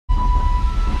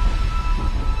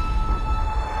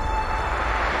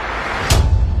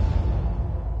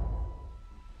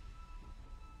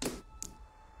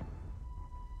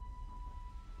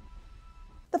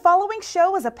following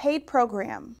show is a paid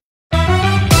program.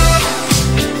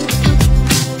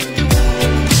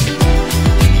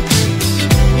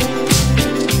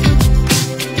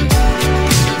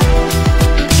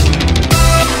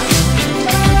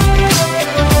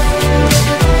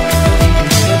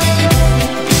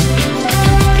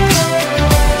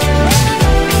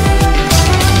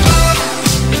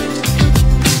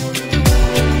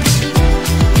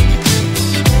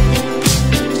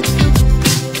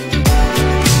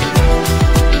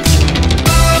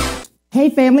 Hey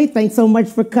family, thanks so much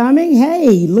for coming.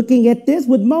 Hey, looking at this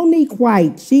with Monique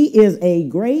White. She is a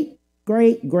great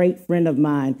friend of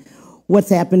mine. What's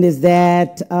happened is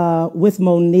that with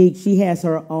Monique, she has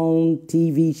her own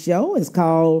TV show. It's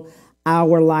called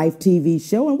Our Life TV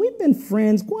Show, and we've been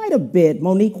friends quite a bit.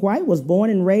 Monique White was born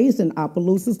and raised in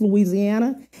Opelousas,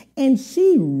 Louisiana, and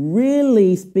she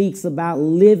really speaks about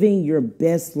living your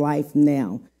best life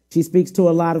now. She speaks to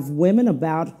a lot of women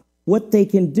about what they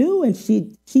can do, and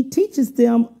she teaches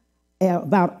them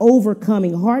about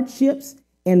overcoming hardships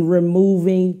and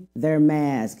removing their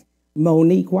mask.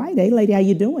 Monique White, hey lady, how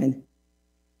you doing?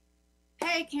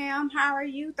 Hey Cam, how are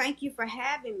you? Thank you for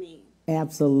having me.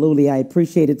 Absolutely, I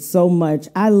appreciate it so much.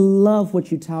 I love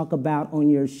what you talk about on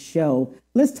your show.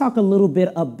 Let's talk a little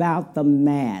bit about the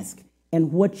mask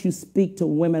and what you speak to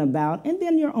women about, and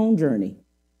then your own journey.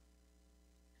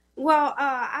 Well,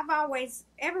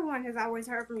 everyone has always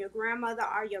heard from your grandmother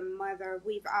or your mother.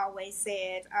 We've always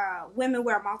said women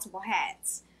wear multiple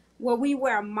hats. Well, we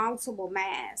wear multiple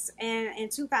masks. And in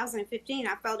 2015,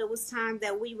 I felt it was time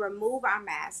that we remove our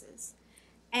masks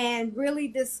and really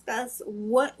discuss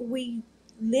what we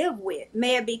live with.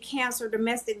 May it be cancer,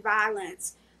 domestic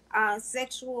violence,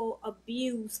 sexual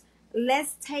abuse.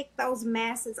 Let's take those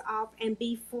masks off and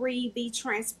be free, be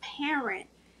transparent,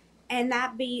 and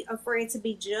not be afraid to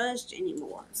be judged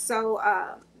anymore. So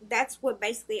that's what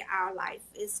basically our life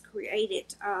is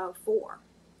created for.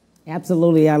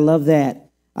 Absolutely. I love that.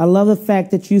 I love the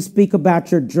fact that you speak about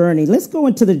your journey. Let's go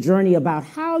into the journey about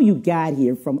how you got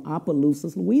here from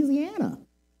Opelousas, Louisiana.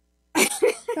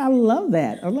 I love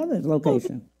that. I love that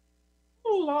location.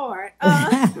 Oh, Lord.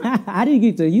 How did you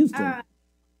get to Houston?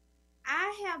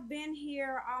 I have been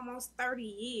here almost 30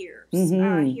 years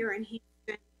here in Houston.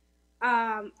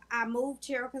 I moved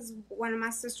here because one of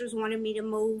my sisters wanted me to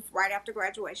move right after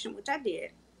graduation, which I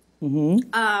did.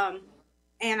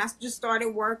 And I just started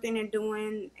working and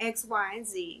doing X, Y, and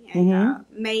Z, and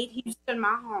made Houston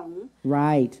my home.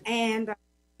 Right. And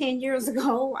 10 years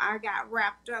ago, I got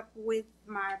wrapped up with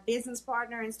my business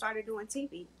partner and started doing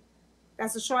TV.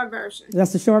 That's the short version.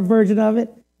 That's the short version of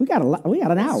it. We got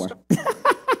an hour.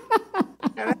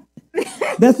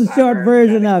 That's the short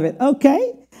version of it.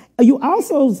 Okay. You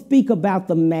also speak about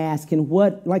the mask and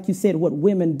what, like you said, what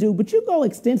women do, but you go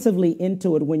extensively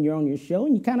into it when you're on your show,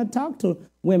 and you kind of talk to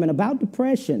women about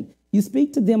depression. You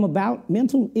speak to them about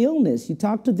mental illness. You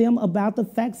talk to them about the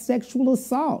fact sexual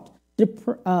assault,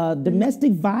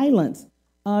 domestic violence,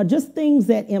 just things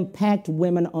that impact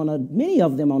women many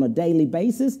of them on a daily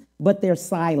basis, but they're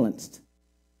silenced.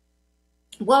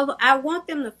 Well, I want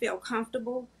them to feel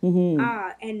comfortable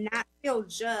and not feel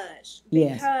judged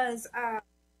because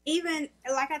even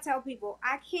like I tell people,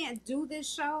 I can't do this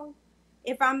show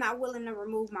if I'm not willing to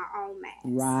remove my own mask.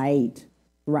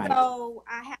 Right. So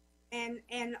I have,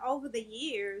 and over the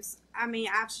years, I mean,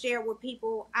 I've shared with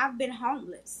people, I've been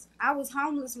homeless. I was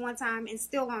homeless one time and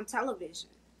still on television.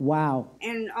 Wow.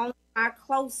 And only my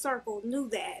close circle knew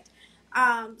that.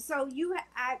 So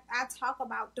I talk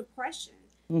about depression.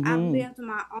 I've been through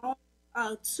my own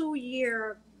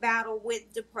 2-year battle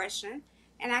with depression,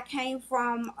 and I came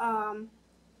from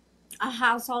a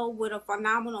household with a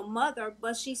phenomenal mother,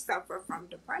 but she suffered from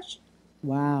depression.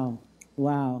 Wow.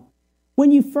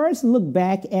 When you first look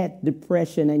back at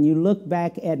depression and you look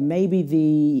back at maybe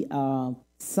the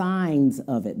signs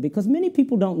of it, because many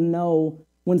people don't know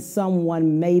when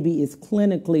someone maybe is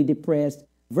clinically depressed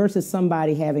versus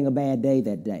somebody having a bad day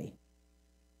that day.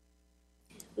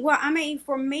 Well, I mean,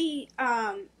 for me,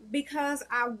 because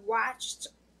I watched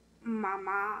my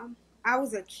mom, I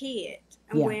was a kid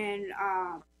when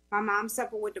my mom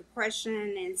suffered with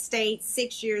depression and stayed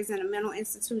 6 years in a mental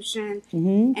institution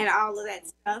and all of that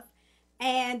stuff.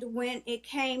 And when it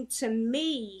came to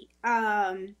me,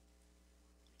 I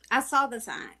saw the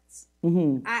signs.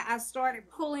 I started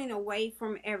pulling away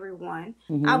from everyone.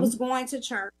 I was going to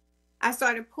church. I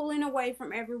started pulling away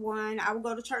from everyone. I would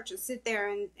go to church and sit there,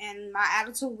 and my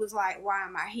attitude was like, why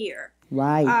am I here?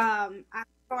 Right.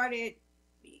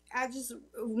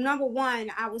 Number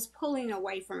one, I was pulling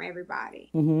away from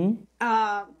everybody. And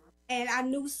I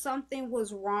knew something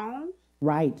was wrong.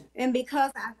 Right. And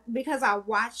because I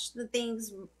watched the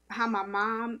things how my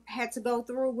mom had to go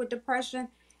through with depression,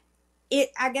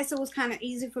 I guess it was kind of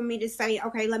easy for me to say,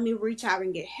 okay, let me reach out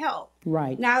and get help.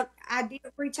 Right. Now, I did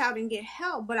reach out and get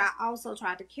help, but I also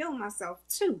tried to kill myself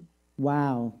too.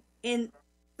 Wow. And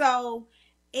so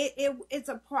it's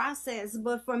a process,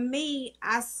 but for me,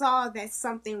 I saw that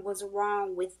something was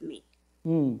wrong with me.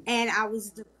 Mm. And I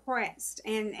was depressed,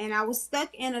 and I was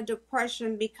stuck in a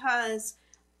depression because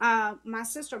my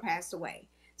sister passed away.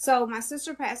 So my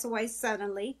sister passed away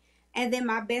suddenly, and then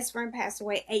my best friend passed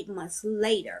away 8 months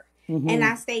later. And Mm-hmm.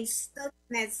 I stayed stuck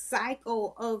in that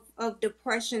cycle of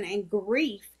depression and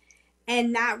grief,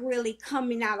 and not really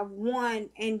coming out of one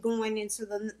and going into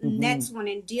the Mm-hmm. next one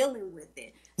and dealing with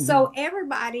it. Mm-hmm. So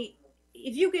everybody,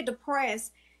 if you get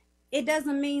depressed, it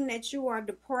doesn't mean that you are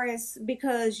depressed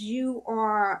because you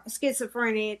are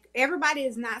schizophrenic. Everybody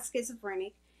is not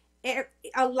schizophrenic.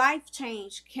 A life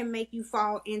change can make you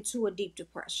fall into a deep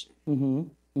depression. Mm-hmm.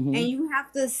 Mm-hmm. And you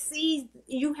have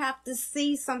to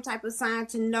see some type of sign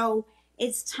to know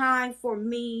it's time for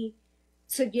me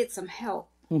to get some help,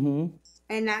 Mm-hmm.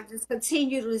 and not just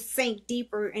continue to sink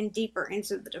deeper and deeper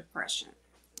into the depression.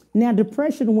 Now,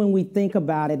 depression, when we think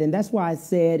about it, and that's why I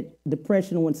said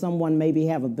depression when someone maybe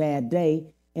have a bad day,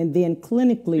 and then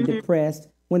clinically depressed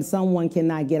when someone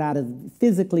cannot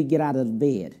physically get out of the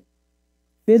bed.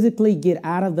 Physically get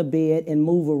out of the bed and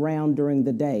move around during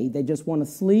the day. They just want to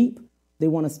sleep. They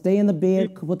want to stay in the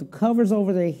bed, put the covers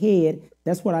over their head.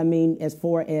 That's what I mean as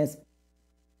far as,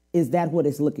 is that what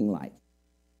it's looking like?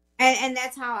 And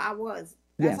that's how I was.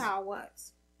 That's Yes. how I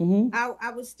was. Mm-hmm.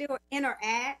 I would still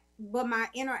interact, but my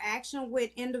interaction with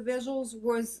individuals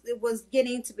was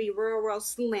getting to be real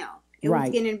slim. It was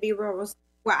Right. getting to be real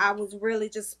where I was really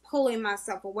just pulling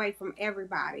myself away from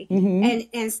everybody, Mm-hmm.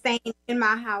 and staying in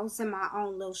my house in my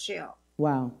own little shell.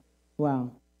 Wow.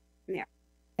 Wow. Yeah.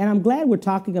 And I'm glad we're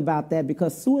talking about that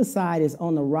because suicide is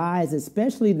on the rise,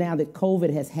 especially now that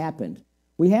COVID has happened.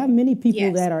 We have many people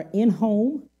Yes. that are in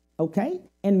home, okay?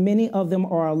 And many of them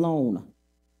are alone.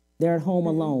 They're at home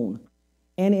alone.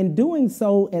 And in doing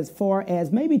so, as far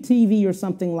as maybe TV or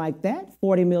something like that,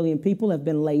 40 million people have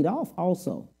been laid off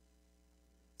also.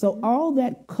 So all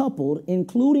that coupled,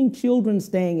 including children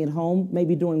staying at home,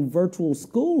 maybe doing virtual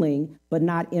schooling, but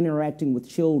not interacting with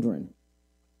children.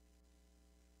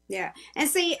 Yeah. And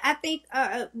see, I think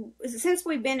since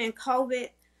we've been in COVID,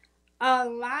 a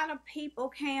lot of people,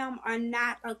 Cam, are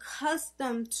not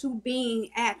accustomed to being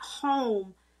at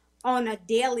home on a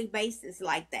daily basis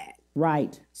like that.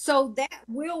 Right. So that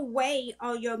will weigh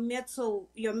on your mental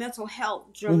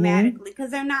health dramatically,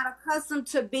 because they're not accustomed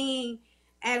to being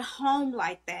at home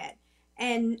like that,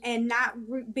 and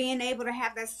not being able to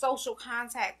have that social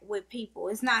contact with people.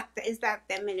 It's not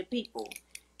that many people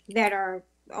that are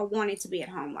wanting to be at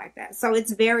home like that. So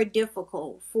it's very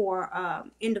difficult for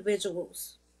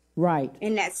individuals Right.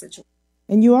 in that situation.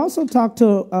 And you also talk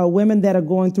to women that are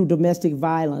going through domestic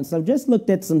violence. I've just looked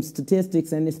at some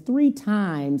statistics, and it's 3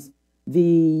 times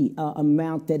the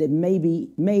amount that it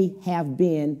may have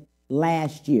been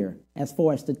last year, as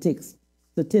far as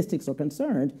statistics are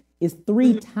concerned. Is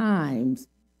 3 times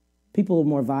people are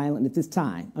more violent at this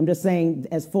time. I'm just saying,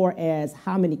 as far as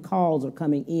how many calls are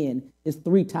coming in, it's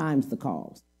 3 times the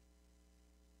calls.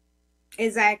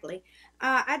 Exactly.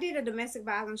 I did a domestic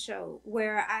violence show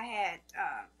where I had,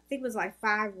 I think it was like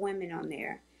 5 women on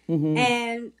there.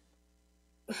 And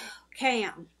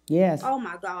Cam, Yes. oh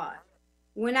my God.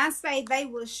 When I say they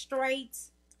were straight,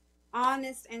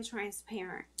 honest, and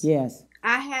transparent. Yes.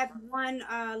 I had one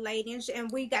lady,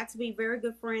 and we got to be very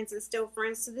good friends and still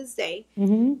friends to this day.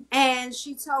 And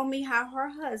she told me how her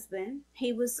husband,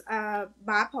 he was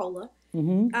bipolar,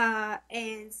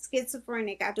 and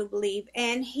schizophrenic, I do believe.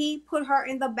 And he put her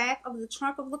in the back of the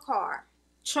trunk of the car,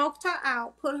 choked her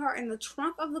out, put her in the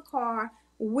trunk of the car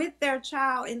with their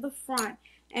child in the front,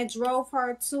 and drove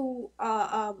her to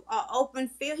a open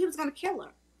field. He was going to kill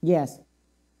her. Yes.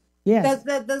 Yes.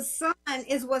 The son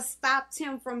is what stopped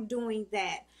him from doing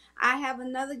that. I have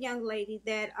another young lady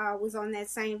that was on that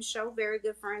same show, very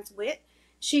good friends with.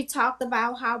 She talked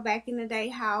about how back in the day,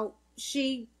 how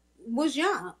she was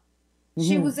young.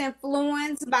 She was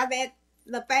influenced by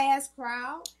the fast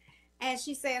crowd. And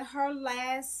she said her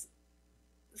last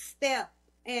step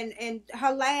and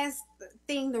her last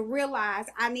thing to realize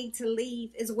I need to leave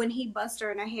is when he busted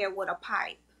her in the head with a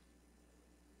pipe.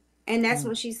 And that's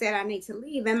when she said, I need to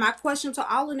leave. And my question to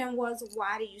all of them was,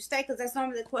 why do you stay? Because that's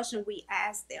normally the question we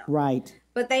ask them. Right.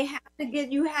 But they have to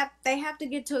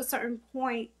get to a certain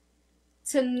point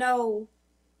to know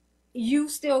you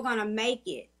still gonna make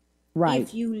it Right.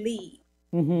 if you leave.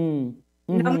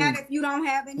 No Mm-hmm. matter if you don't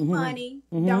have any Mm-hmm. money,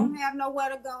 Mm-hmm. don't have nowhere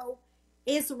to go,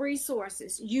 it's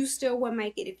resources. You still will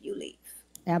make it if you leave.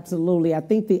 Absolutely. I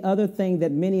think the other thing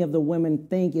that many of the women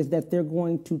think is that they're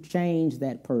going to change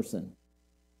that person.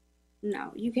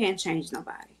 No, you can't change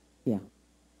nobody. Yeah.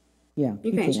 Yeah, You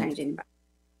you can't can't. change anybody.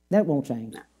 That won't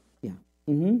change. No, Yeah.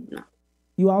 Mm-hmm. no.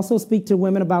 You also speak to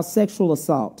women about sexual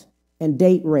assault and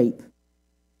date rape,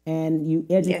 and you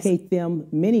Yes. educate them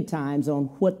many times on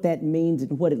what that means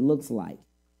and what it looks like.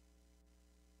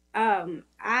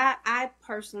 I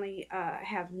personally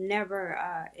have never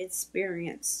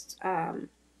experienced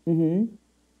Mm-hmm.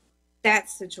 that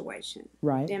situation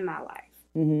Right. in my life.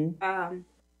 Mm-hmm.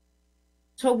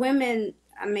 So women,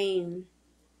 I mean,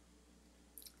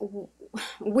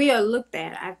 we are looked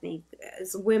at, I think,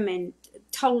 as women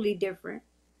totally different.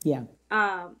 Yeah.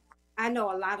 Um, I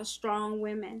know a lot of strong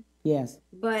women, Yes.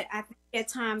 but I think at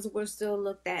times we're still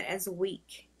looked at as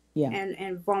weak Yeah.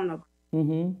 and vulnerable.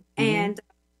 Mm-hmm. Mm-hmm. And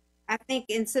I think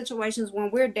in situations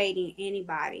when we're dating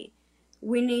anybody,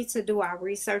 we need to do our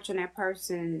research on that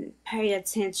person, pay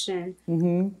attention,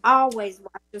 Mm-hmm. always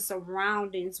watch your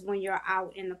surroundings when you're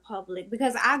out in the public.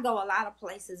 Because I go a lot of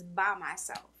places by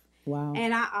myself. Wow.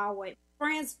 And I always,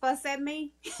 friends fuss at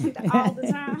me all the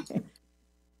time.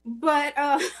 But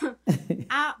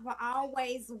I will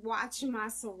always watch my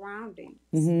surroundings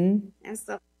Mm-hmm. and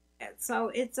stuff like that. So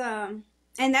it's and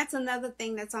that's another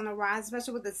thing that's on the rise,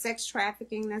 especially with the sex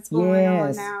trafficking that's going on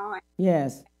Yes. now.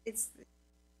 Yes. It's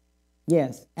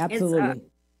Yes. it's Absolutely.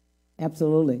 yeah.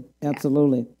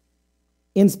 Absolutely.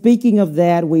 In speaking of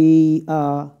that,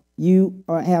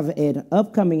 have an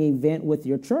upcoming event with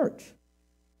your church.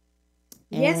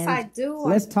 Yes, I And do. I'm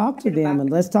let's talk to excited them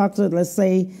about and let's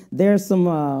say there's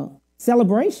some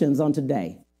celebrations on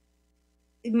today.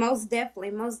 it. Most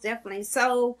definitely, most definitely.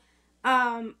 So,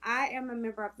 I am a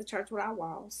member of the Church Without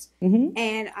Walls, Mm-hmm.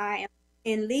 and I am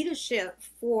in leadership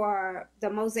for the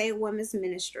Mosaic Women's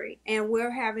Ministry, and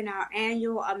we're having our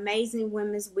annual Amazing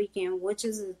Women's Weekend, which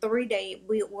is a 3 day.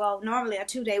 Well, normally a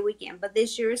 2 day weekend, but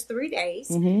this year is 3 days.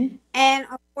 Mm-hmm. And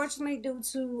unfortunately, due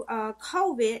to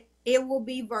COVID, it will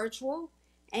be virtual.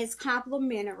 It's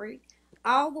complimentary.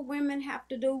 All the women have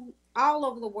to do all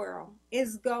over the world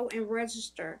is go and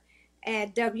register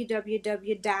at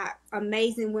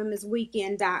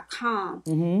www.amazingwomensweekend.com.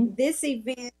 Mm-hmm. This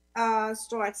event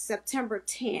starts September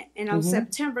 10th. And on Mm-hmm.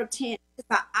 September 10th, it's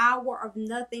an hour of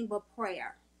nothing but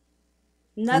prayer.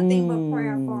 Nothing but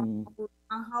prayer for Mm.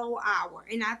 a whole hour.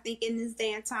 And I think in this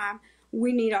day and time,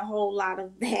 we need a whole lot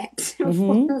of that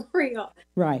Mm-hmm. for real.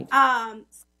 Right.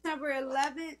 September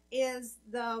 11th is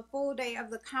the full day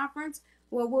of the conference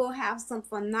where we'll have some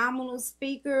phenomenal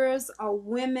speakers, a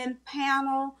women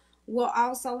panel. We'll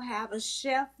also have a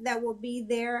chef that will be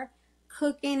there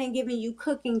cooking and giving you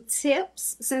cooking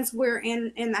tips since we're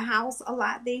in the house a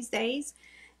lot these days.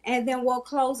 And then we'll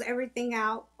close everything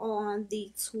out on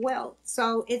the 12th.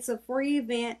 So it's a free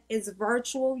event. It's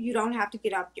virtual. You don't have to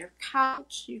get off your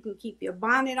couch. You can keep your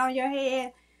bonnet on your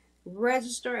head.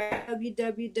 Register at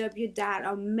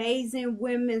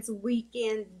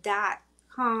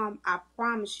www.amazingwomensweekend.com. I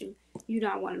promise you, you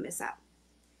don't want to miss out.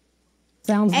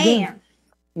 Sounds good. And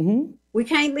Mm-hmm. we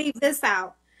can't leave this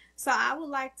out. So I would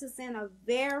like to send a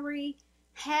very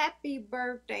happy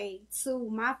birthday to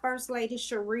my First Lady,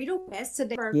 Sharita West,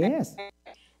 today. Yes.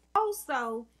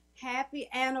 Also, happy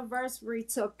anniversary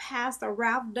to Pastor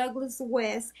Ralph Douglas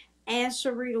West and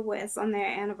Sharita West on their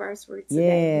anniversary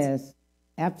today. Yes.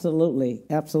 Absolutely.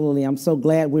 Absolutely. I'm so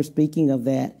glad we're speaking of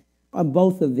that on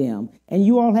both of them. And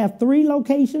you all have 3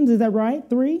 locations, is that right?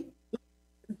 3?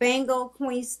 Bengal,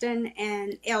 Queenston,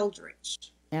 and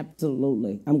Eldridge.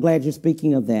 Absolutely. I'm glad you're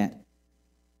speaking of that.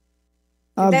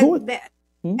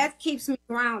 That keeps me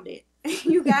grounded.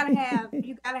 You gotta have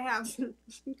the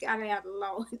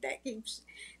Lord.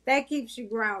 That keeps you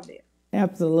grounded.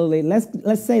 Absolutely.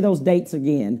 Let's say those dates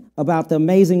again about the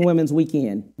Amazing Women's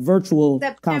Weekend virtual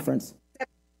conference.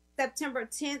 September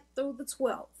 10th through the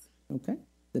 12th. Okay.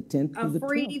 The 10th through the 12th. A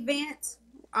free event.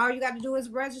 All you got to do is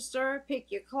register, pick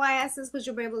your classes, because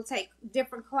you'll be able to take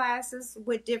different classes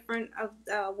with different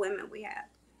women we have.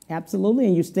 Absolutely.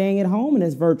 And you're staying at home and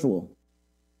it's virtual.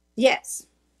 Yes.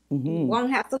 Mm-hmm. You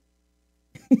won't have to.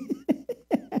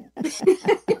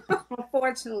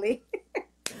 Unfortunately.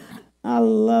 I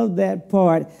love that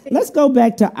part. Let's go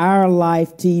back to Our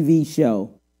Life TV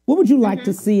show. What would you like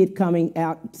to see it coming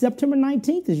out? September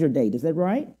 19th is your date. Is that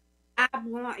right?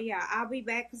 I'll be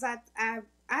back because I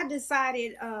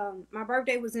decided my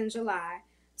birthday was in July.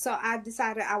 So I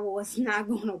decided I was not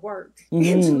going to work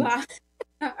in July.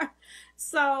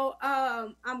 So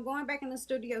I'm going back in the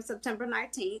studio September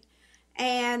 19th.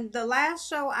 And the last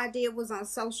show I did was on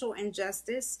social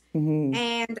injustice.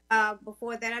 And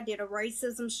before that, I did a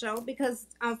racism show because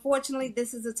unfortunately,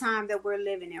 this is the time that we're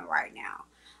living in right now.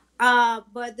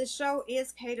 But the show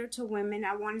is catered to women.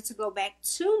 I wanted to go back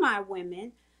to my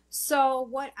women. So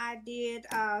what I did,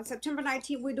 September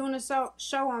 19th, we're doing a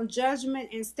show on judgment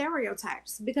and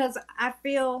stereotypes because I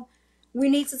feel we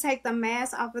need to take the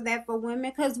mask off of that for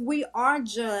women because we are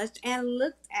judged and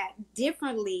looked at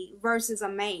differently versus a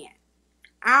man.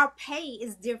 Our pay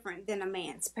is different than a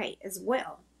man's pay as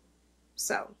well.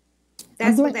 So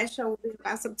that's what that show will be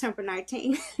about September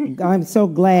 19th. I'm so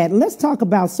glad. Let's talk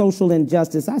about social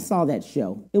injustice. I saw that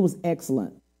show. It was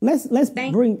excellent.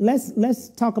 Let's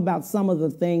talk about some of the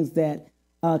things that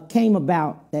came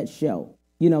about that show,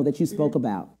 that you spoke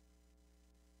about.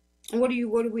 What do you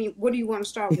want to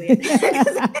start with?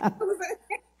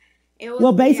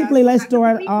 Well, basically, let's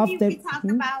start off.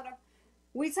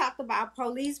 We talked about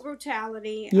police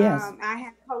brutality. Yes. I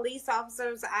had police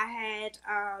officers. I had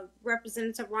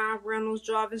Representative Ron Reynolds,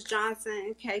 Jarvis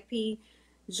Johnson, KP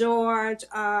George,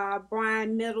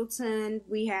 Brian Middleton.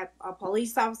 We had a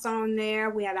police officer on there.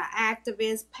 We had an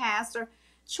activist, pastor,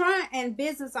 and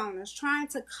business owners trying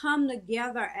to come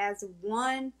together as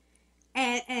one,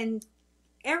 so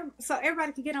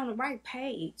everybody can get on the right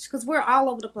page because we're all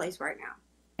over the place right now.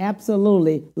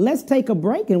 Absolutely. Let's take a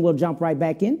break and we'll jump right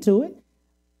back into it.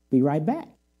 Be right back.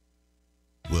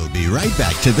 We'll be right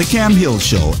back to the Cam Hill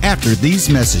Show after these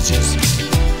messages.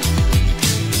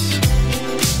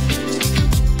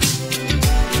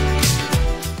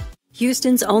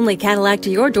 Houston's only Cadillac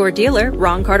to-your-door dealer,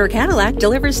 Ron Carter Cadillac,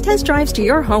 delivers test drives to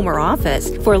your home or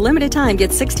office. For a limited time,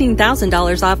 get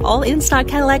 $16,000 off all in-stock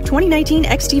Cadillac 2019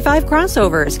 XT5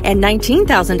 crossovers and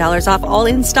 $19,000 off all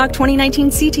in-stock 2019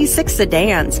 CT6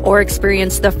 sedans. Or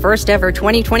experience the first-ever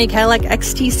 2020 Cadillac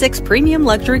XT6 Premium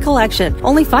Luxury Collection,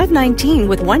 only $519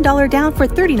 with $1 down for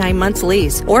 39 months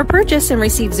lease. Or purchase and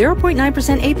receive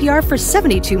 0.9% APR for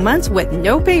 72 months with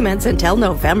no payments until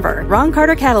November.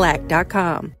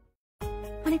 RonCarterCadillac.com.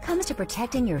 When it comes to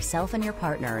protecting yourself and your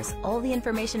partners, all the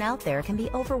information out there can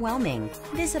be overwhelming.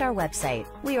 Visit our website.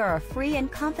 We are a free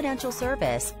and confidential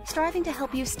service striving to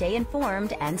help you stay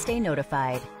informed and stay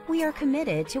notified. We are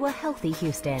committed to a healthy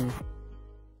Houston.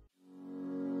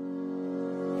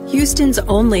 Houston's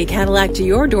only Cadillac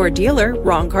to-your-door dealer,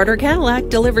 Ron Carter Cadillac,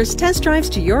 delivers test drives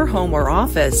to your home or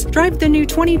office. Drive the new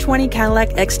 2020 Cadillac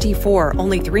XT4,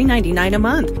 only $399 a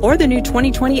month, or the new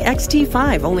 2020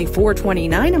 XT5, only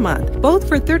 $429 a month, both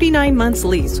for 39 months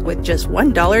lease with just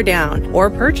 $1 down.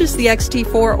 Or purchase the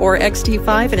XT4 or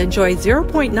XT5 and enjoy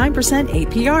 0.9%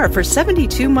 APR for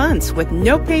 72 months with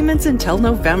no payments until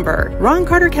November.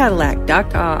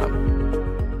 RonCarterCadillac.com.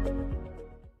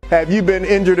 Have you been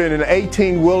injured in an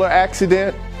 18-wheeler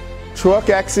accident, truck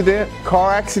accident,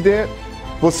 car accident?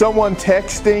 Was someone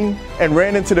texting and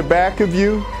ran into the back of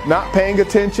you, not paying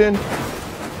attention?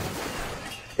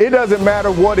 It doesn't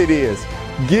matter what it is.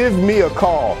 Give me a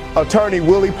call, Attorney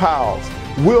Willie Powles.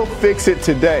 We'll fix it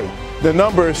today. The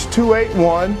number is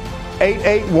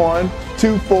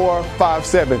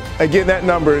 281-881-2457. Again, that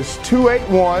number is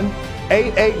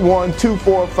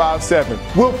 281-881-2457.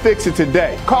 We'll fix it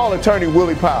today. Call Attorney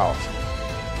Willie Powles.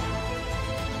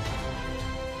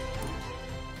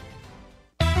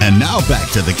 And now back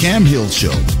to the Cam Hill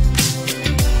Show.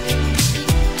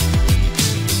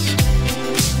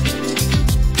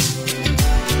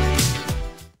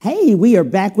 Hey, we are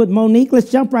back with Monique. Let's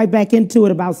jump right back into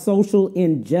it about social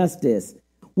injustice.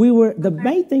 The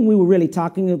main thing we were really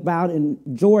talking about in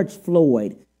George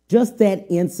Floyd, just that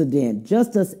incident,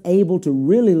 just us able to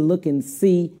really look and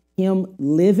see him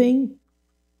living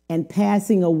and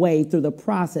passing away through the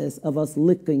process of us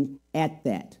looking at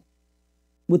that.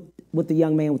 With the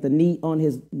young man with the knee on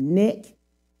his neck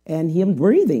and him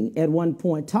breathing at one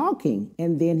point, talking,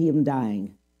 and then him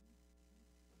dying.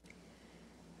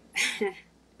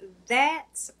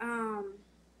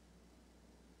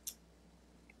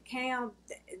 Cam,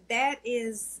 that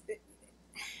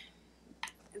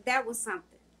was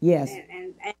something. Yes.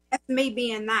 And that's me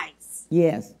being nice.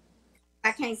 Yes.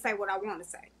 I can't say what I want to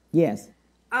say. Yes.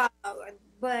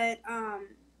 But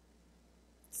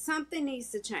something needs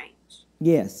to change.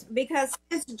 Yes. Because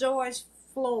since George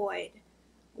Floyd,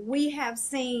 we have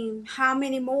seen how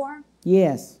many more?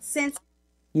 Yes. Since.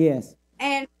 Yes.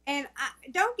 And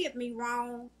don't get me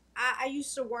wrong. I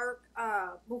used to work,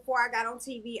 before I got on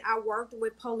TV, I worked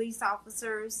with police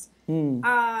officers. And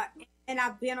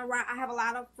I've been around, I have a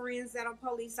lot of friends that are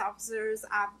police officers.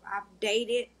 I've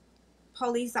dated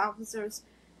police officers.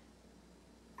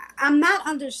 I'm not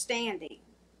understanding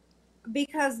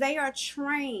because they are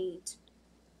trained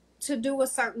to do a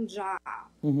certain job.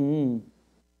 Mm-hmm.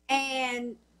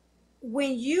 And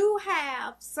when you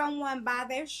have someone by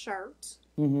their shirt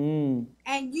Mm-hmm.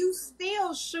 and you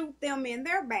still shoot them in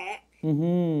their back,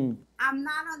 Mm-hmm. I'm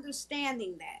not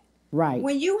understanding that. Right.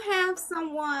 When you have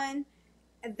someone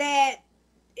that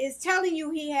is telling you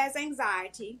he has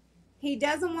anxiety, he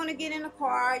doesn't want to get in the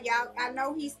car. Y'all, I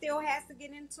know he still has to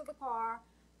get into the car,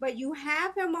 but you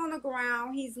have him on the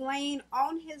ground. He's laying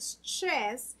on his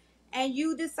chest, and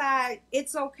you decide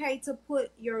it's okay to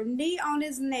put your knee on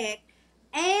his neck,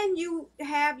 and you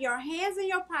have your hands in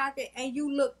your pocket, and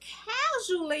you look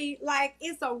casually like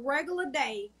it's a regular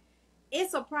day.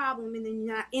 It's a problem in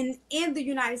the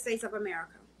United States of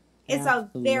America. It's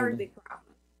Absolutely. a very big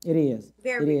problem. It is.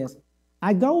 Very it big is.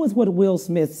 I go with what Will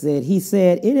Smith said. He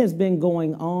said it has been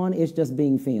going on. It's just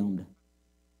being filmed.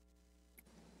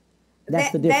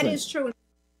 That's the difference. That is true.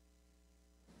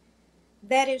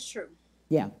 That is true.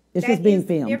 Yeah, it's just being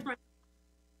filmed. Different.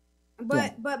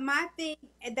 But my thing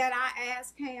that I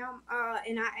ask him,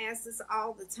 and I ask this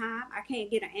all the time, I can't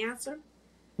get an answer.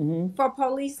 Mm-hmm. For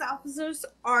police officers,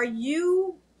 are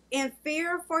you in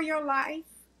fear for your life,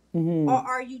 Mm-hmm. or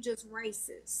are you just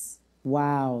racist?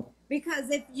 Wow. Because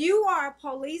if you are a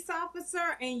police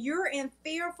officer and you're in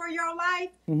fear for your life,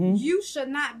 Mm-hmm. you should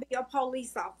not be a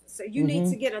police officer. You Mm-hmm. need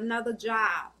to get another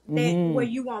job Mm-hmm. where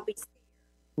you won't be scared.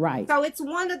 Right. So it's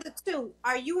one of the two.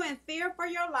 Are you in fear for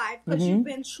your life because Mm-hmm. you've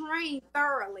been trained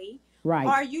thoroughly? Right.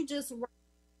 Or are you just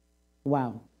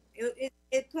Wow.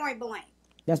 It's point blank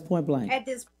That's point blank. at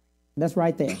this point? That's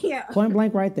right there. Yeah. Point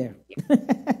blank right there.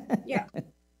 Yeah.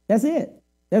 That's it.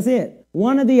 That's it.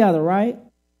 One or the other, right?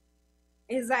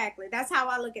 Exactly. That's how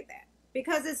I look at that.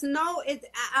 Because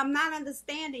I'm not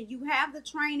understanding. You have the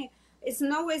training. It's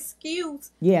no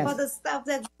excuse Yes. for the stuff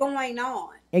that's going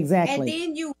on. Exactly. And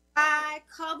then you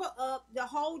cover up, the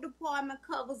whole department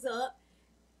covers up.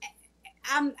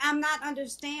 I'm not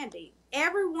understanding.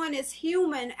 Everyone is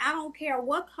human. I don't care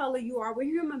what color you are. We're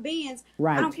human beings.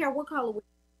 Right. I don't care what color we are.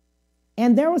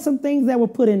 And there were some things that were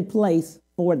put in place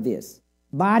for this.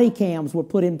 Body cams were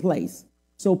put in place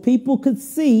so people could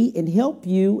see and help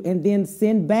you and then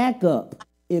send backup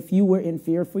if you were in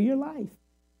fear for your life.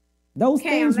 Those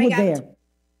things were there.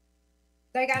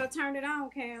 They got to turn it on,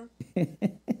 Cam.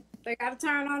 They got to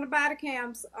turn on the body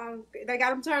cams. They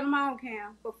got to turn them on,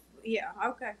 Cam. But, yeah,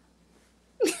 okay.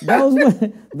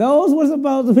 Those were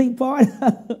supposed to be part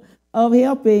of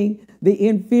helping the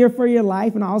in fear for your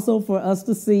life and also for us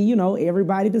to see,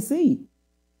 everybody to see.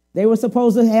 They were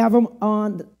supposed to have them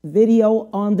on video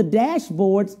on the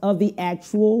dashboards of the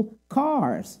actual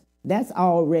cars. That's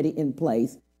already in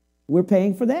place. We're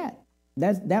paying for that.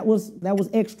 That was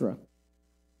extra.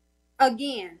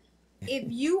 Again, if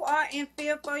you are in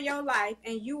fear for your life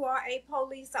and you are a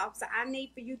police officer, I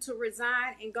need for you to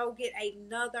resign and go get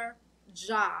another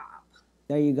job.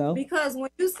 There you go. Because when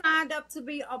you signed up to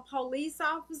be a police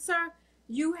officer,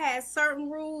 you had certain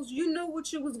rules. You knew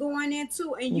what you was going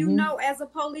into. And you know, as a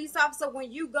police officer,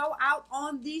 when you go out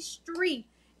on the street,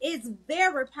 it's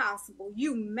very possible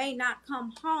you may not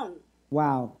come home.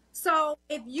 Wow. So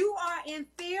if you are in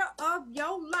fear of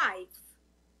your life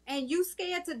and you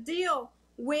scared to deal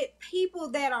with people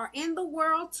that are in the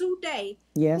world today,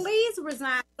 yes, please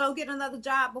resign, go get another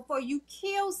job before you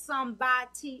kill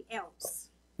somebody else.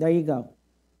 There you go.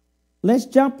 Let's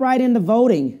jump right into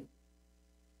voting.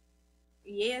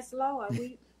 Yes, Lord.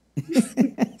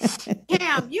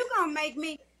 Cam, you gonna make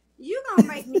me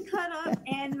cut up,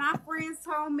 and my friends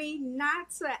told me not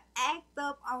to act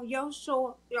up on your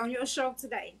show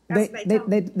today. That's what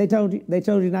they told you. They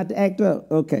told you not to act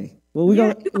up. Okay. Well,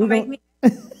 we're gonna make me.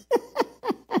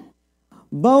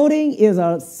 Voting is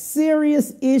a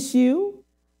serious issue.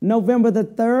 November the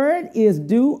 3rd is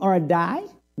do or die.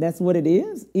 That's what it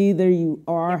is. Either you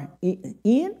are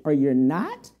in or you're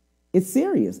not. It's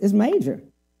serious. It's major.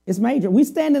 It's major. We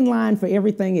stand in line for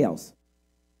everything else.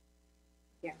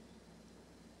 Yeah.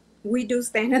 We do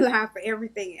stand in line for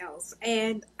everything else.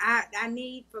 And I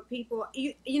need for people,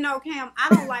 Cam, I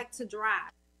don't like to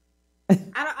drive.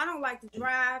 I don't like to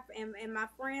drive, and my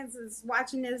friends is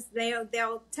watching this,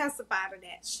 they'll testify to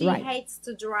that. She hates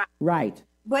to drive. Right.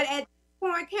 But at this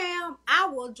point, Cam, I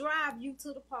will drive you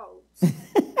to the polls.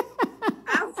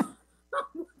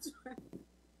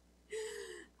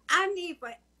 I need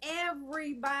for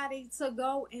everybody to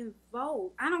go and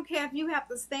vote. I don't care if you have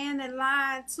to stand in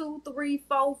line 2, 3,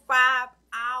 4, 5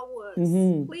 hours.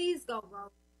 Please go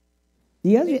vote.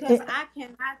 Because I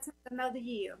cannot take another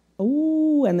year.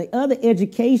 Oh, and the other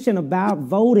education about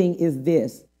voting is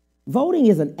this. Voting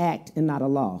is an act and not a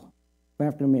law for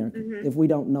African Americans, if we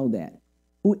don't know that.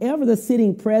 whoever the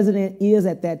sitting president is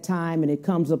at that time, and it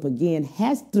comes up again,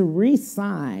 has to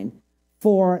re-sign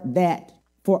for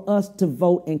us to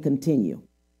vote and continue.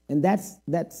 And that's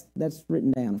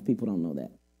written down if people don't know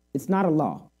that. It's not a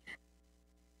law.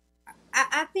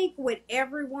 I think with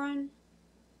everyone,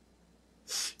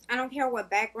 I don't care what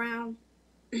background,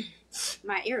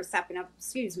 my ear is stopping up,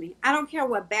 excuse me. I don't care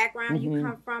what background you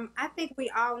come from. I think we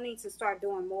all need to start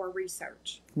doing more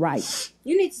research. Right.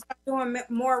 You need to start doing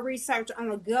more research on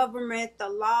the government, the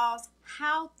laws,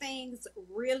 how things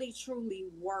really truly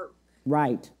work.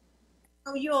 Right.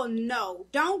 So you'll know.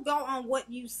 Don't go on what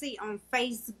you see on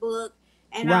Facebook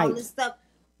and all this stuff.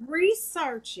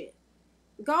 Research it.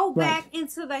 Go back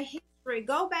into the history.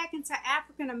 Go back into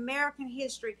African American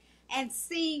history and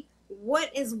see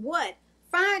what is what.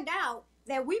 Find out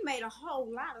that we made a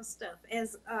whole lot of stuff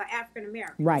as African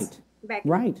Americans.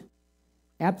 Right.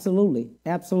 Absolutely.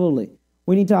 Absolutely.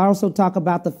 We need to also talk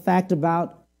about the fact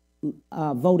about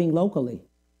voting locally.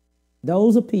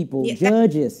 Those are people,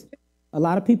 judges. A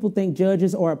lot of people think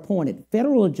judges are appointed.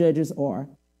 Federal judges are,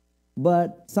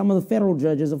 but some of the federal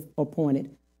judges are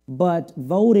appointed. But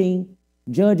voting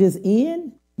judges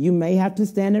in, you may have to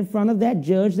stand in front of that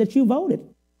judge that you voted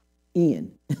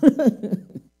in.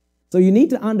 So you need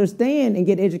to understand and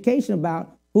get education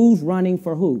about who's running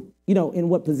for who, in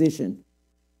what position.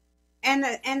 And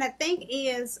the thing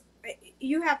is,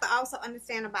 you have to also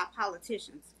understand about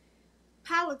politicians.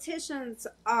 Politicians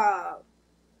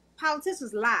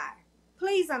lie.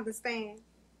 Please understand.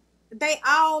 They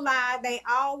all lie. They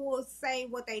all will say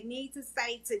what they need to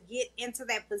say to get into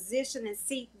that position and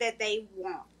seat that they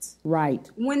want. Right.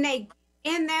 When they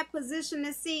in that position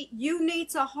and seat, you need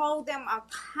to hold them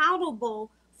accountable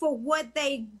for what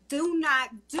they do not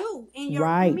do in your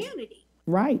community.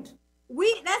 Right.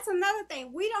 That's another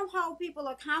thing. We don't hold people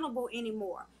accountable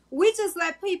anymore. We just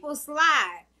let people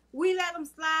slide. We let them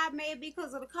slide maybe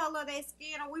because of the color of their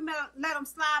skin, or we let them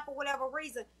slide for whatever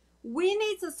reason. We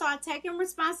need to start taking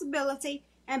responsibility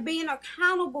and being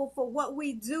accountable for what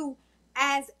we do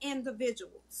as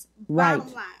individuals.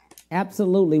 Bottom line.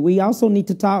 Absolutely. We also need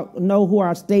to know who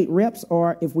our state reps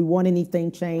are if we want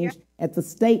anything changed at the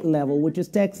state level, which is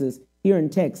Texas, here in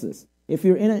Texas. If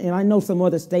you're in and I know some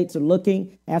other states are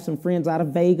looking, I have some friends out of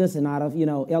Vegas and out of,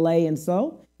 LA and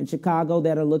in Chicago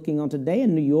that are looking on today,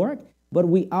 in New York. But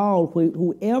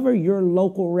whoever your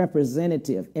local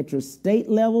representative at your state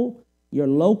level, your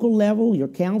local level, your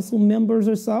council members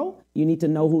or so, you need to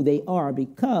know who they are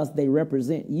because they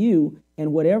represent you,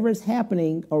 and whatever is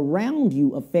happening around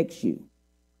you affects you.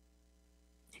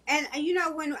 And,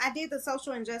 when I did the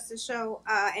social injustice show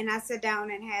and I sat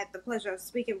down and had the pleasure of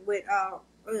speaking with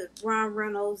Ron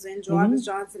Reynolds and Jarvis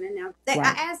Johnson and them,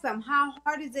 I asked them, how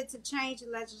hard is it to change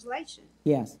legislation?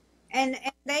 Yes. And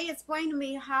they explained to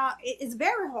me how it's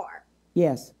very hard.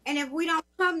 Yes. And if we don't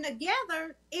come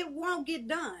together, it won't get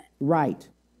done. Right.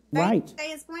 They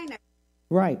explain that.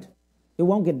 Right. It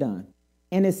won't get done.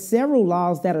 And there's several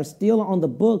laws that are still on the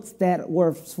books that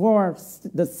were for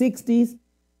the 60s,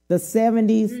 the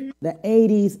 70s, the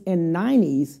 80s, and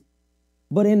 90s.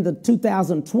 But in the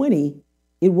 2020,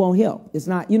 it won't help. It's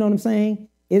not, you know what I'm saying?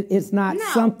 It's not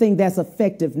something that's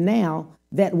effective now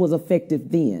that was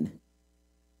effective then.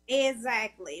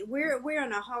 Exactly. We're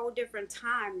in a whole different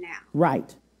time now.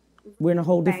 Right. We're in a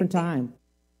whole different time.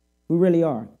 We really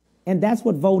are. And that's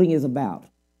what voting is about.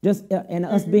 And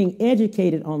us being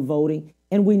educated on voting.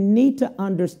 And we need to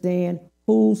understand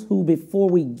who's who before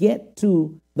we get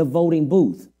to the voting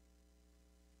booth.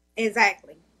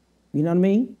 Exactly. You know what I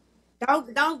mean?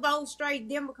 Don't vote straight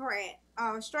Democrat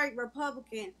or straight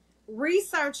Republican.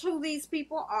 Research who these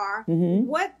people are.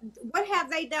 What have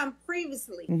they done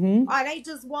previously? Or they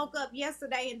just woke up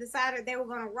yesterday and decided they were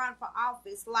going to run for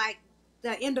office like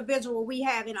the individual we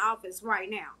have in office right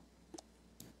now.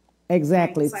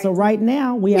 Exactly. So right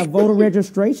now we have voter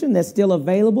registration that's still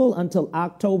available until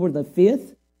October the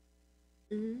 5th.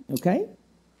 Okay.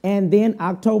 And then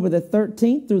October the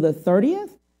 13th through the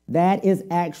 30th, that is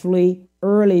actually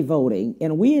early voting.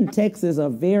 And we in Texas are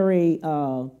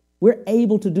we're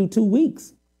able to do 2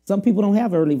 weeks. Some people don't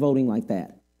have early voting like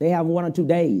that. They have 1 or 2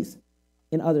 days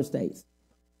in other states.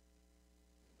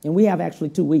 And we have actually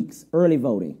 2 weeks early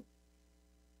voting.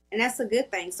 And that's a good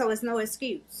thing. So it's no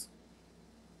excuse.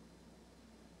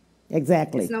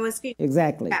 Exactly. It's no excuse.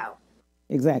 Exactly.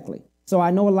 Exactly. So I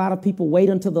know a lot of people wait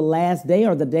until the last day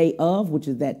or the day of, which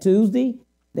is that Tuesday.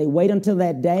 They wait until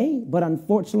that day, but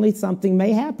unfortunately something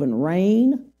may happen.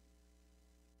 Rain,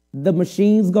 the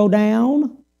machines go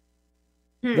down,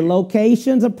 the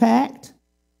locations are packed,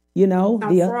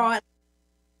 fraud.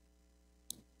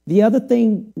 The other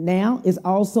thing now is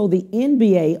also the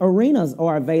NBA arenas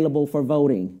are available for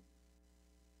voting.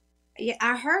 Yeah,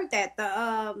 I heard that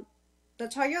the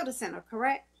Toyota Center,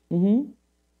 correct? Mm-hmm.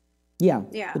 Yeah,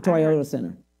 Yeah, the Toyota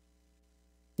Center.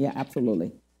 Yeah,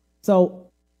 absolutely. So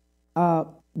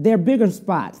they're bigger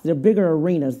spots, they're bigger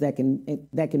arenas that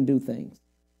can do things.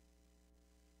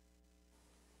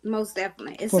 Most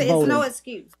definitely. It's voting. no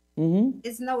excuse. Mm-hmm.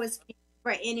 It's no excuse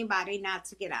for anybody not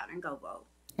to get out and go vote.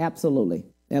 Absolutely.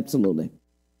 Absolutely.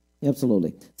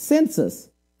 Absolutely. Census.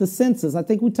 The census. I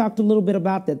think we talked a little bit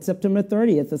about that. September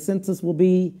 30th, the census will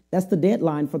be, that's the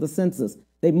deadline for the census.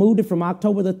 They moved it from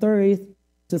October the 30th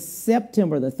to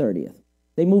September the 30th.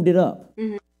 They moved it up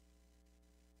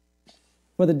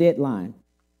for the deadline.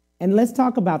 And let's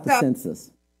talk about the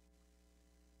census.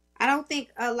 I don't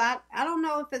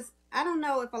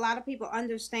know if a lot of people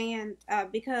understand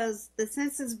because the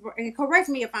census, and correct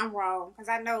me if I'm wrong, because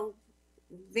I know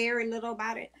very little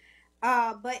about it,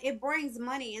 but it brings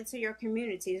money into your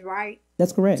communities, right?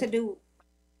 That's correct.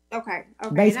 Okay.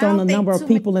 Based on the number of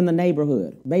people in the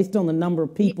neighborhood, based on the number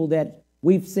of people that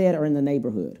we've said are in the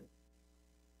neighborhood.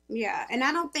 Yeah, and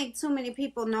I don't think too many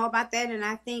people know about that, and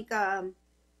I think a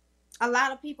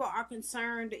lot of people are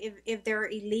concerned if they're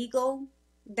illegal,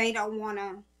 they're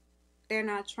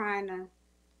not trying to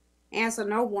answer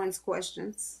no one's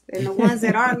questions. And the ones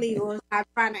that are legal are not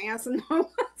trying to answer no one's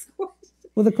questions.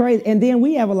 Well, and then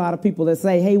we have a lot of people that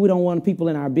say, hey, we don't want people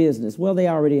in our business. Well,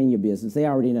 they're already in your business. They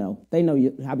already know. They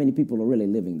know how many people are really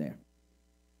living there.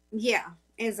 Yeah,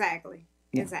 exactly.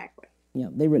 Yeah. Exactly. Yeah,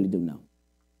 they really do know.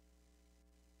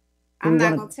 I'm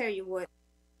not going to tell you what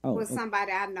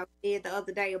somebody I know did the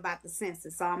other day about the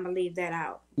census, so I'm going to leave that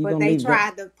out. But they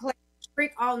tried to play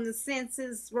trick on the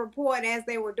census report as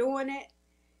they were doing it.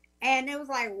 And it was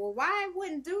like, well, why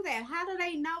wouldn't do that? How do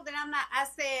they know that I'm not? I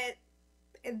said,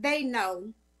 they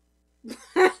know.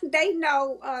 They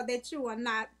know that you are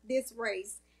not this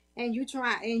race, and you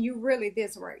really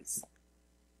this race.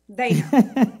 They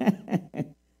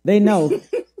know. They know.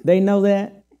 They know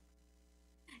that.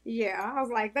 Yeah, I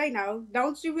was like, they know.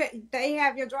 Don't you? They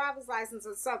have your driver's license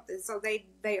or something, so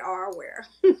they are aware.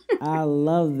 I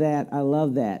love that. I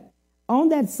love that. On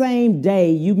that same day,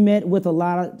 you met with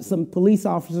some police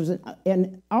officers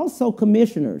and also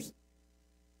commissioners.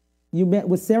 You met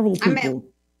with several people.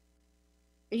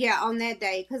 On that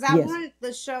day, because I wanted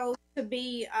the show to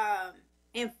be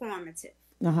informative.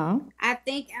 I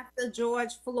think after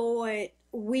George Floyd,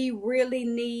 we really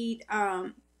need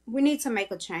to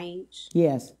make a change.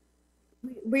 Yes,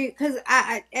 because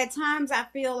at times I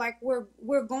feel like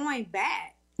we're going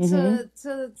back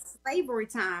to slavery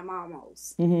time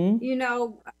almost. You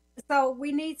know, so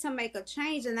we need to make a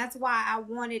change, and that's why I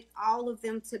wanted all of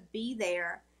them to be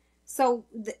there, so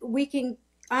we can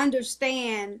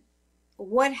understand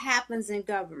what happens in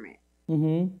government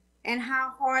and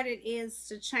how hard it is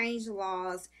to change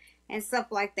laws and stuff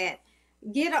like that.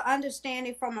 Get an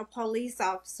understanding from a police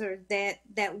officer that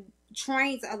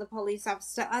trains other police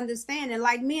officers to understand. And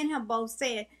like me and him both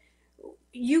said,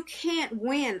 you can't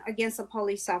win against a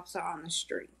police officer on the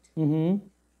street. And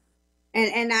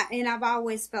I've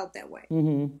always felt that way.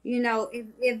 You know,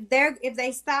 if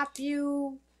they stop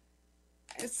you,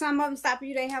 some of them stop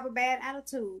you, they have a bad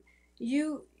attitude.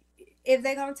 If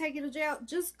they're going to take you to jail,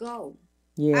 just go.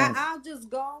 Yes. I'll just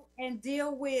go and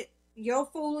deal with your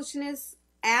foolishness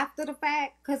after the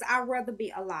fact, because I'd rather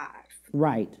be alive.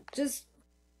 Right. Just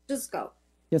go.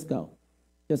 Just go.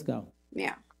 Just go.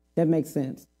 Yeah. That makes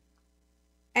sense.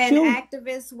 And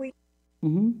activists, the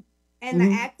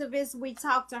activists, we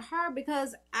talk to her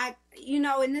because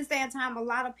in this day and time, a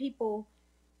lot of people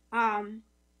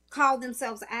call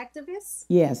themselves activists.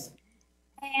 Yes.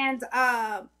 And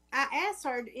I asked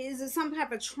her, is it some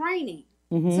type of training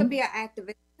to be an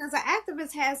activist? Because an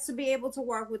activist has to be able to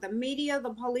work with the media,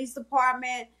 the police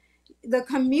department, the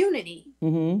community,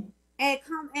 and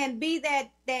come and be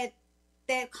that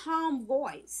calm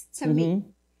voice to me.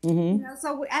 You know,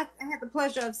 so I had the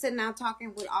pleasure of sitting down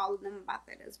talking with all of them about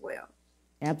that as well.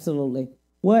 Absolutely.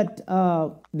 What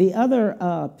the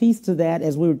other piece to that,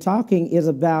 as we were talking, is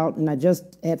about, and I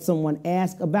just had someone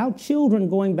ask about children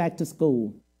going back to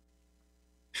school.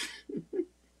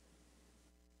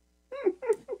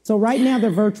 So right now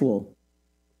they're virtual.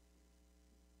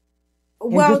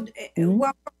 Well,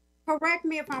 correct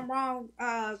me if I'm wrong.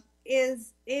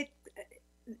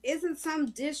 Isn't some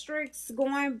districts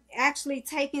actually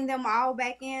taking them all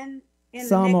back in the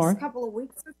next couple of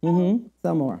weeks or so?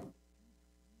 Some are.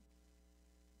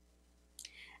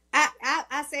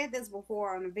 I said this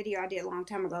before on a video I did a long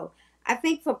time ago. I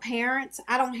think for parents,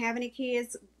 I don't have any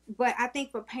kids, but I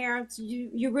think for parents,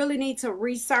 you really need to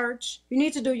research. You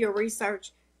need to do your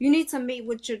research. You need to meet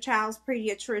with your child's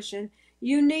pediatrician.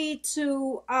 You need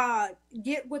to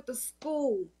get with the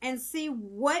school and see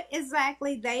what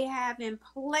exactly they have in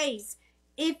place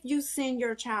if you send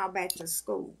your child back to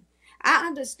school. I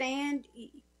understand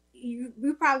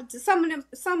you probably,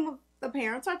 some of the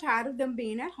parents are tired of them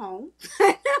being at home.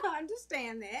 I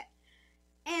understand that.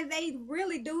 And they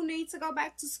really do need to go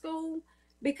back to school,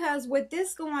 because with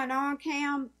this going on,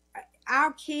 Cam,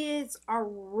 our kids are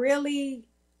really,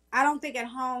 I don't think at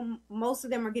home most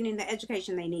of them are getting the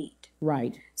education they need.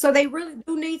 Right. So they really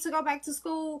do need to go back to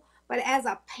school. But as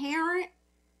a parent,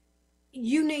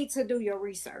 you need to do your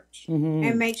research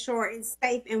and make sure it's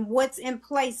safe and what's in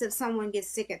place if someone gets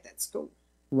sick at that school.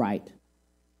 Right.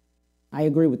 I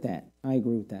agree with that. I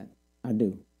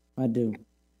do.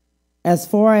 As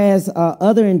far as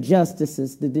other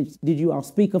injustices, did you all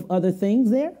speak of other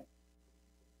things there?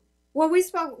 Well,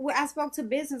 I spoke to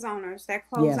business owners that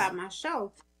close out my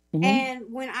show. And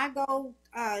when I go,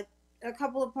 a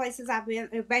couple of places I've been,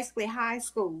 basically high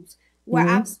schools, where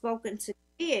I've spoken to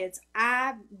kids,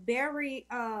 I'm very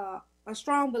a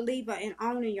strong believer in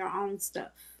owning your own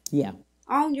stuff. Yeah.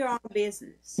 Own your own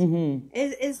business.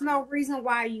 It's no reason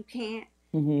why you can't.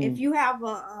 If you have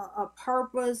a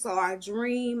purpose or a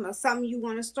dream or something you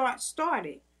want to start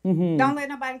it. Don't let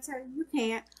nobody tell you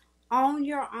can't. Own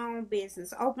your own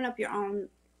business. Open up your own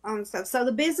stuff. So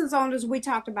the business owners, we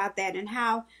talked about that and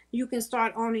how you can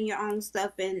start owning your own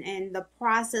stuff and the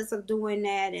process of doing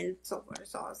that and so forth.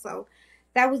 So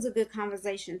that was a good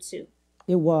conversation too.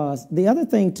 It was. The other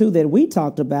thing too that we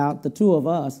talked about, the two of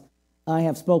us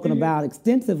have spoken about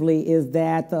extensively, is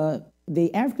that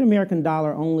the African-American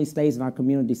dollar only stays in our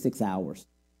community 6 hours.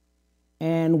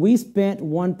 And we spent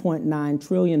 $1.9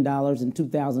 trillion in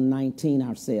 2019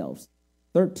 ourselves.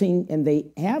 And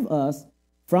they have us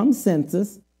from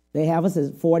census. They have us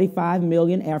as 45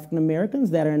 million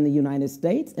African-Americans that are in the United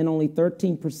States, and only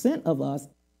 13% of us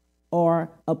are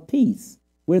a piece.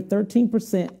 We're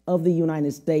 13% of the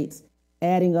United States,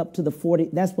 adding up to the 40.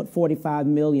 That's what 45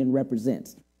 million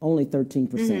represents. Only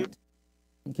 13%.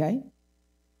 Okay?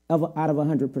 Out of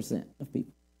 100% of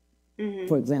people.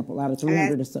 For example, out of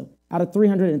 300 or so. Out of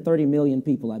 330 million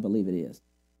people, I believe it is.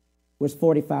 There's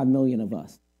 45 million of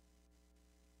us.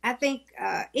 I think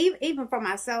even for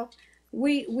myself,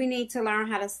 we need to learn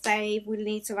how to save. We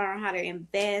need to learn how to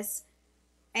invest.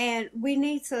 And we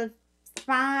need to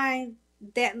find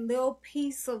that little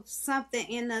piece of something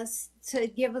in us to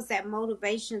give us that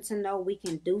motivation to know we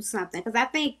can do something. Because I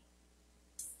think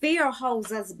fear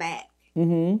holds us back.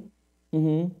 And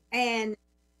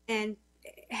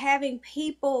having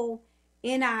people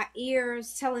in our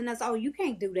ears telling us, oh, you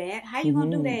can't do that. How you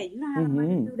going to do that? You don't have the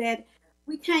money to do that.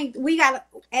 We got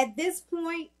at this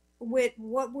point with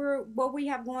what we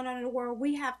have going on in the world,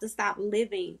 we have to stop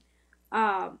living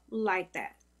like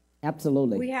that.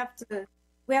 Absolutely. We have to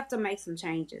make some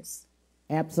changes.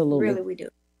 Absolutely. Really, we do.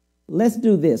 Let's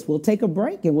do this. We'll take a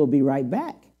break and we'll be right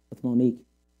back with Monique.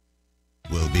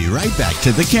 We'll be right back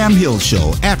to the Cam Hill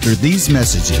Show after these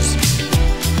messages.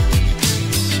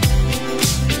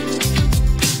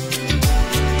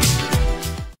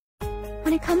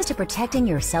 When it comes to protecting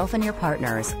yourself and your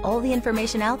partners, all the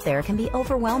information out there can be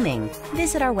overwhelming.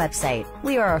 Visit our website.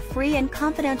 We are a free and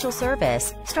confidential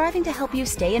service striving to help you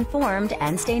stay informed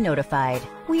and stay notified.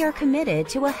 We are committed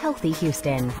to a healthy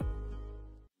Houston.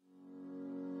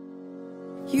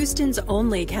 Houston's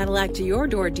only Cadillac to your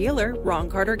door dealer, Ron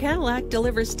Carter Cadillac,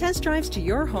 delivers test drives to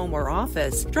your home or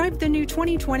office. Drive the new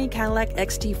 2020 Cadillac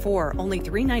XT4, only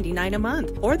 $399 a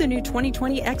month, or the new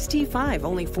 2020 XT5,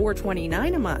 only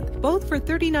 $429 a month, both for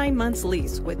 39 months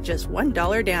lease with just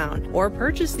 $1 down. Or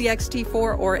purchase the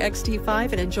XT4 or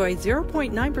XT5 and enjoy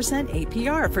 0.9%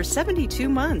 APR for 72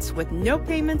 months with no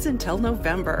payments until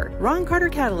November.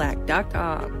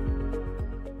 RonCarterCadillac.com.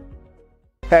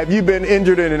 Have you been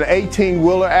injured in an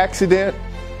 18-wheeler accident,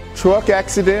 truck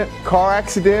accident, car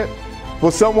accident?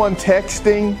 Was someone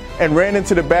texting and ran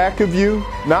into the back of you,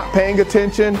 not paying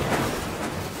attention?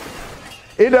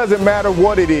 It doesn't matter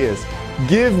what it is.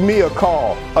 Give me a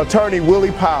call, Attorney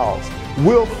Willie Powles.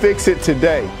 We'll fix it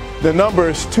today. The number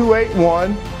is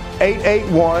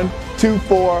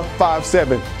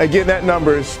 281-881-2457. Again, that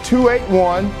number is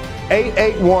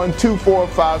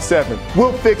 281-881-2457.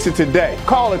 We'll fix it today.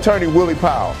 Call Attorney Willie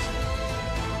Powles.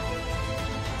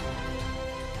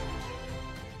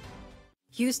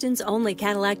 Houston's only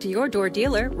Cadillac to your door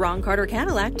dealer, Ron Carter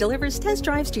Cadillac, delivers test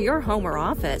drives to your home or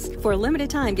office. For a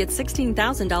limited time, get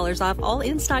 $16,000 off all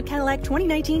in-stock Cadillac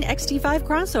 2019 XT5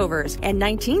 crossovers and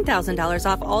 $19,000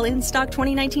 off all in-stock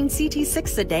 2019 CT6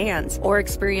 sedans. Or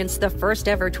experience the first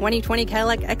ever 2020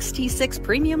 Cadillac XT6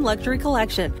 Premium Luxury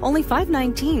Collection. Only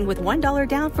 $519 with $1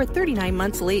 down for 39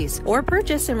 months lease. Or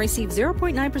purchase and receive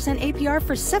 0.9% APR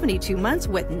for 72 months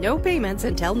with no payments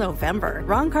until November.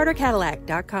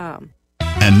 RonCarterCadillac.com.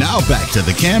 And now back to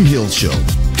the Cam Hill Show.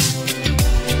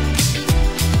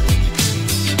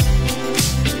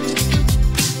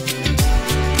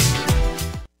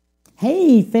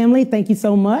 Hey, family, thank you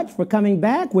so much for coming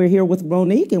back. We're here with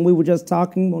Monique, and we were just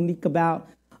talking, Monique, about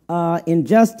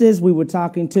injustice. We were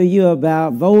talking to you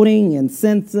about voting and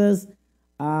census.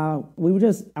 We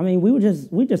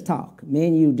just talk. Me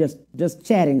and you just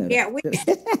chatting. Yeah.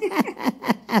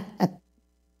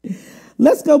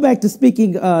 Let's go back to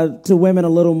speaking to women a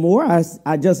little more.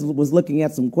 I just was looking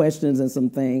at some questions and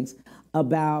some things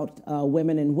about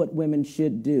women and what women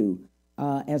should do.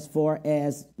 As far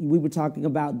as we were talking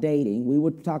about dating, we were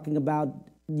talking about,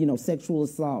 sexual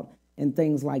assault and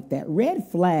things like that. Red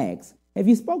flags. Have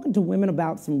you spoken to women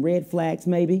about some red flags,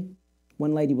 maybe?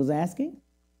 One lady was asking.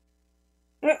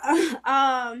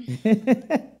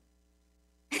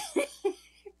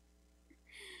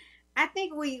 I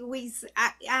think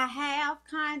I have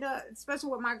kind of, especially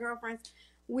with my girlfriends,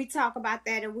 we talk about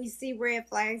that and we see red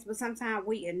flags, but sometimes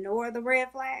we ignore the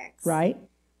red flags. Right.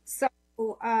 So,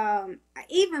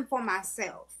 even for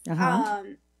myself,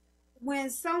 when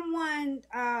someone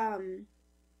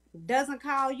doesn't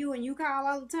call you and you call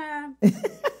all the time,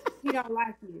 he don't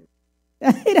like you.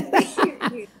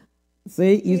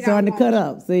 See, you're starting to cut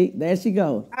up. See, there she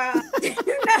goes.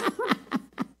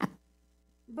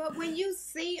 But when you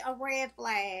see a red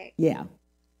flag, yeah,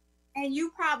 and you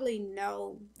probably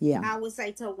know, yeah, I would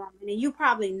say to a woman, and you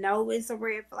probably know it's a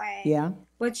red flag, yeah,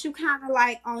 but you kind of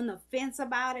like on the fence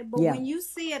about it. But yeah, when you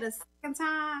see it a second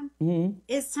time, mm-hmm,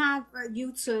 it's time for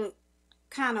you to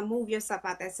kind of move yourself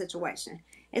out that situation,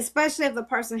 especially if the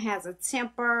person has a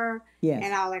temper, yes,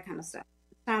 and all that kind of stuff.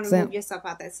 It's time to move yourself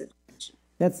out that situation.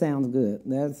 That sounds good.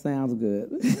 That sounds good.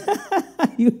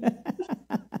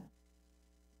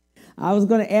 I was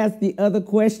going to ask the other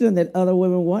question that other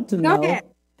women want to know. Go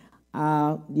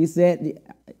ahead. You said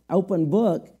open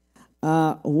book.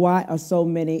 Why are so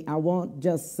many, I won't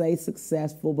just say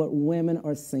successful, but women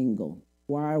are single?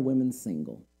 Why are women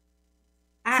single?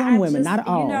 Some women, not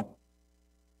all.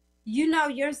 You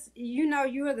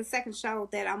were the second show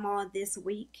that I'm on this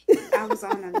week. I was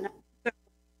on another show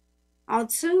on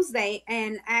Tuesday,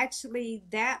 and actually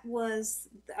that was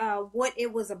what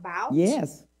it was about.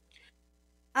 Yes.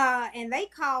 And they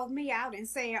called me out and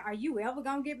said, "Are you ever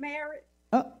gonna get married?"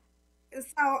 So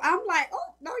I'm like,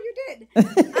 "Oh no, you didn't."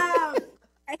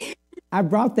 I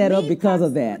brought that up because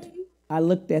of that. I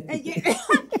looked at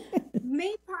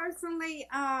me personally.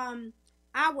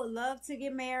 I would love to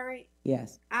get married.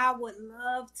 Yes. I would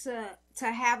love to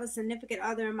have a significant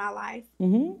other in my life.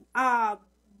 Mm-hmm.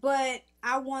 But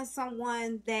I want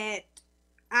someone that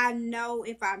I know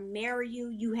if I marry you,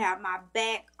 you have my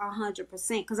back 100%,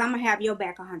 because I'm going to have your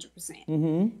back 100%.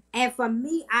 Mm-hmm. And for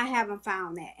me, I haven't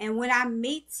found that. And when I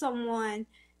meet someone,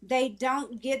 they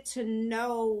don't get to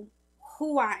know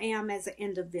who I am as an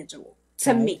individual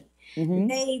to me. Mm-hmm.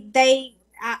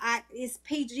 It's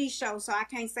PG show, so I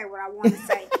can't say what I want to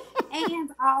say.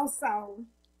 And also,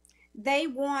 they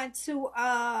want to,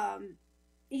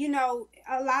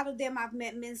 a lot of them I've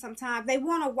met men sometimes, they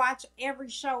want to watch every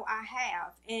show I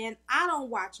have, and I don't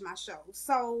watch my shows.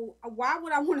 So why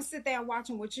would I want to sit there and watch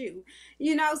them with you?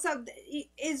 So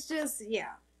it's just,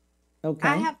 yeah. Okay.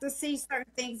 I have to see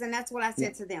certain things, and that's what I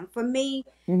said to them. For me,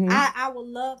 I would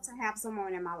love to have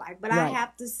someone in my life, but I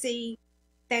have to see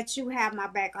that you have my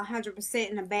back 100%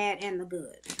 in the bad and the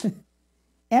good.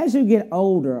 As you get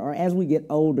older, or as we get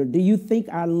older, do you think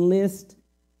our list,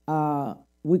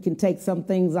 we can take some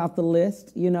things off the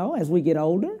list, as we get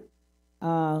older?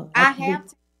 I have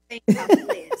to take things off the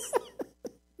list.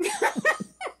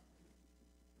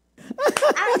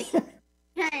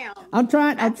 I'm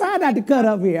trying not to cut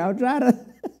up here. I'm trying to.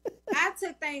 I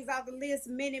took things off the list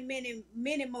many, many,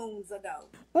 many moons ago.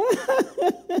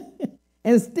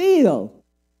 And still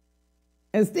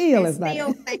it's like.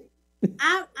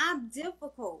 I'm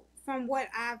difficult from what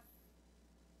I'm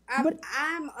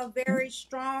a very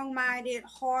strong-minded,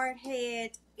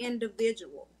 hard-headed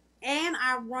individual, and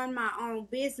I run my own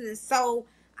business. So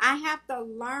I have to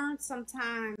learn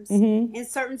sometimes in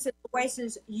certain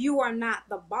situations, you are not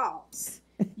the boss.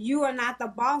 you are not the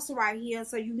boss right here,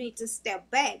 so you need to step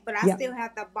back. But I Yeah. still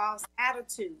have the boss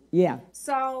attitude. Yeah.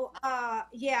 So,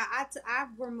 I've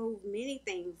removed many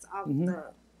things Mm-hmm.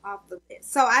 off the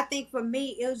list. So I think for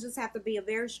me, it'll just have to be a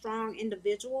very strong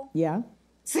individual Yeah.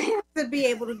 to be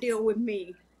able to deal with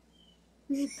me.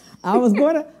 I was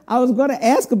gonna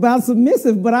ask about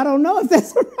submissive, but I don't know if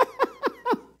that's right.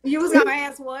 You was gonna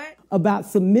ask what? About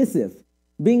submissive,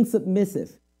 being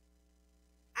submissive.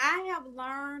 I have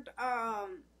learned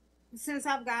since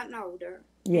I've gotten older,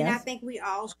 Yes. and I think we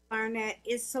all should learn that,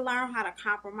 is to learn how to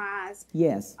compromise,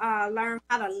 Yes. learn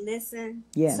how to listen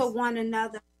Yes. to one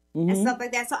another and stuff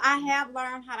like that. So I have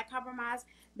learned how to compromise,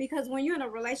 because when you're in a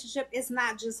relationship, it's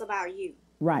not just about you.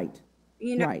 Right.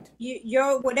 You know, Right.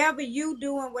 you're whatever you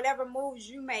do and whatever moves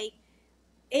you make,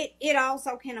 it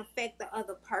also can affect the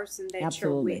other person that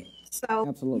Absolutely. you're with. So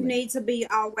Absolutely. you need to be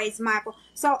always mindful.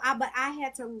 So but I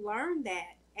had to learn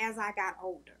that as I got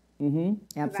older. Mm-hmm. 'Cause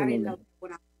I Absolutely. didn't know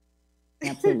what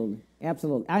Absolutely.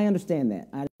 Absolutely. I understand that.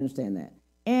 I understand that.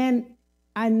 And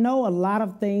I know a lot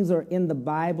of things are in the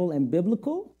Bible and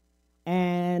biblical,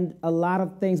 and a lot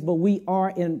of things, but we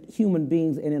are in human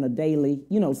beings and in a daily,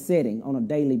 setting on a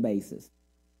daily basis.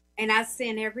 And I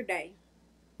sin every day.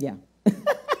 Yeah.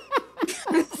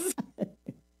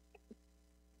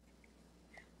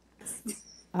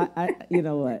 You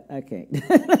know what? I can't.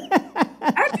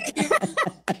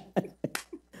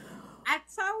 I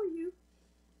told you.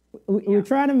 We're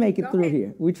trying to make it Go through ahead.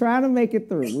 here. We're trying to make it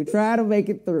through. We're trying to make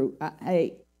it through.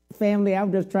 Hey, family,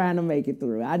 I'm just trying to make it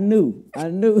through. I knew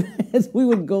as we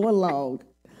would go along,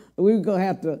 we were gonna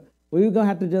have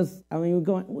to just. I mean,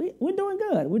 we're doing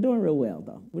good. We're doing real well,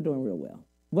 though. We're doing real well.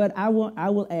 But I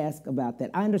will ask about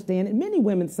that. I understand it. Many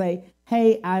women say,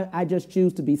 "Hey, I just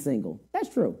choose to be single." That's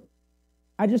true.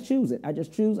 I just choose it. I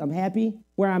just choose. I'm happy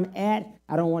where I'm at.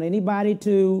 I don't want anybody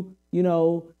to,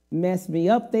 mess me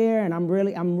up there. And I'm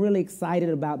really excited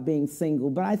about being single.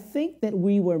 But I think that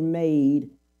we were made.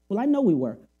 Well, I know we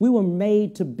were. We were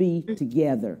made to be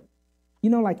together.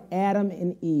 Like Adam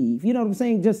and Eve. You know what I'm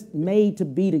saying? Just made to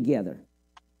be together.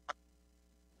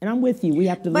 And I'm with you. We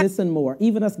have to listen more.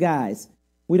 Even us guys.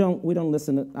 We don't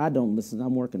listen. I don't listen.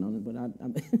 I'm working on it,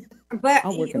 But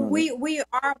I'm working on it.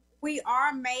 we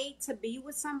are made to be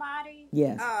with somebody.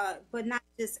 Yes. But not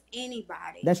just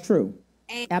anybody. That's true.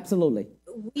 And Absolutely.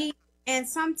 And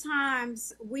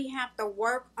sometimes we have to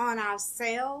work on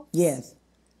ourselves. Yes.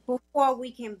 Before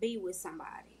we can be with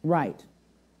somebody. Right.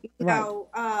 I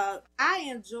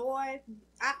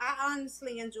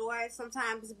honestly enjoy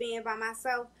sometimes being by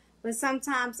myself, but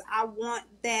sometimes I want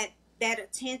that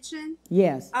attention.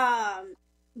 Yes.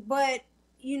 But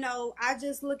I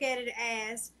just look at it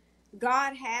as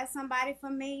God has somebody for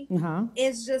me. Uh-huh.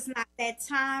 It's just not that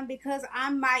time, because I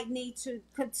might need to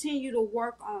continue to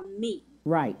work on me.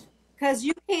 Right. Because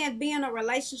you can't be in a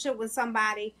relationship with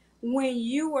somebody when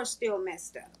you are still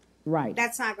messed up. Right.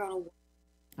 That's not going to work.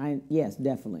 Yes,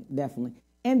 definitely.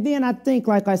 And then I think,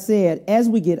 like I said, as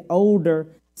we get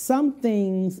older, some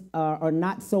things are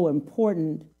not so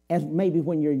important as maybe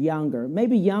when you're younger.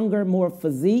 Maybe younger, more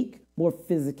physique, more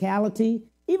physicality.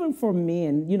 Even for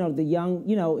men, the young,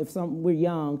 if we're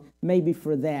young, maybe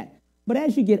for that. But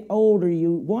as you get older,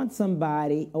 you want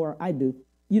somebody, or I do,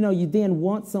 you then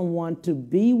want someone to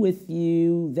be with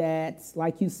you that's,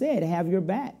 like you said, have your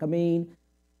back. I mean,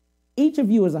 each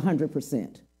of you is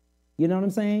 100%. You know what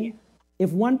I'm saying? Yeah.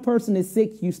 If one person is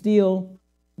sick, you still,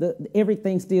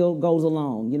 everything still goes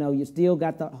along. You still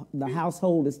got the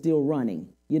household is still running,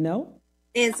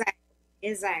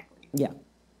 Exactly. Yeah,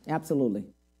 absolutely.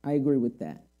 I agree with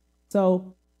that.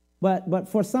 So, but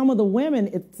for some of the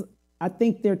women, I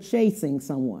think they're chasing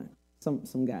someone,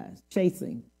 some guys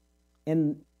chasing,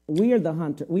 and we are the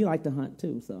hunter. We like to hunt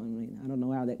too. So I mean, I don't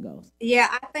know how that goes. Yeah,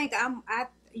 I think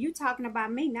you talking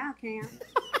about me now, Cam.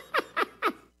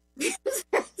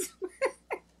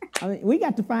 I mean, we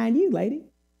got to find you, lady.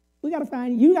 We got to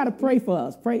find you. You got to pray for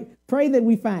us. Pray that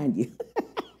we find you.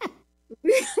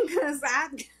 Because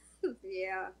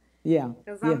Yeah.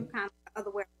 Because I'm kind of the other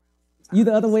way around. You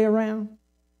the other way around?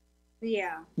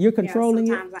 Yeah. You're controlling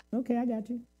it? Okay, I got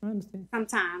you. I understand.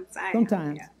 Sometimes.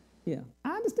 Yeah.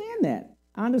 I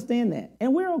understand that.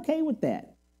 And we're okay with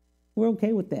that.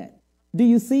 Do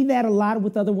you see that a lot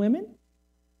with other women?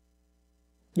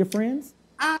 Your friends?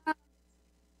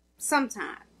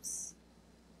 Sometimes.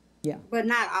 Yeah. But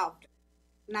not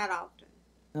often.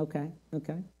 Okay.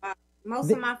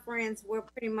 Most of my friends, we're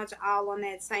pretty much all on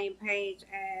that same page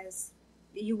as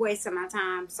you wasting my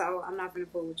time, so I'm not going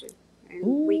to fool with you. And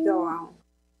we go on.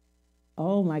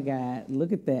 Oh, my God.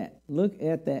 Look at that.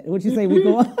 What'd you say? We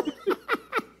go on?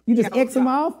 You just X them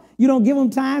off? You don't give them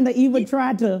time to even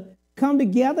try to come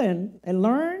together and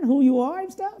learn who you are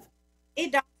and stuff?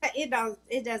 It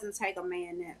doesn't take a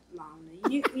man that long.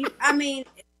 I mean,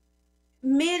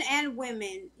 men and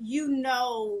women, you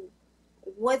know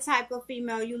what type of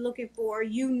female you're looking for.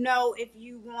 You know if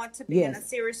you want to be in a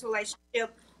serious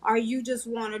relationship or you just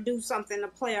want to do something to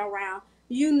play around.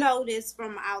 You know this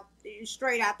from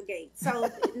straight out the gate. So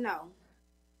no.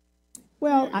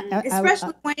 Well,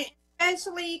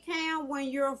 especially Cam, when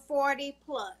you're 40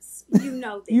 plus, you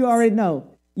know this. You already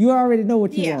know. You already know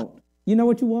what you want. You know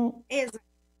what you want?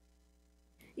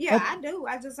 Yeah, I do.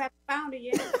 I just haven't found it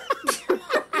yet.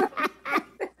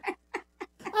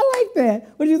 I like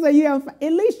that. But you say you haven't.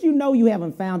 At least you know you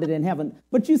haven't found it and haven't.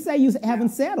 But you say you haven't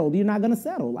settled. You're not going to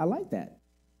settle. I like that.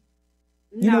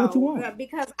 You know what you want.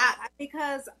 Because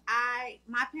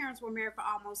my parents were married for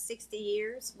almost 60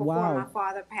 years before my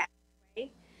father passed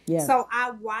away. Yeah. So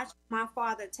I watched my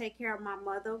father take care of my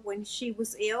mother when she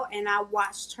was ill, and I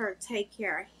watched her take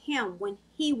care of him when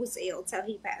he was ill till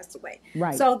he passed away.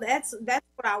 Right. So that's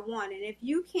what I want. And if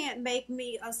you can't make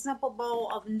me a simple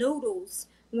bowl of noodles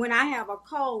when I have a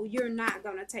cold, you're not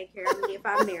going to take care of me if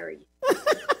I marry you.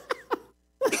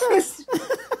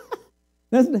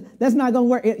 That's not going to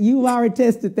work. You've already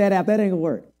tested that out. That ain't going to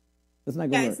work. That's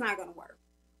not going to work. It's not going to work.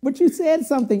 But you said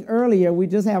something earlier. We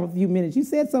just have a few minutes. You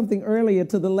said something earlier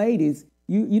to the ladies.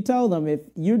 You told them if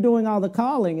you're doing all the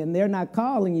calling and they're not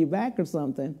calling you back or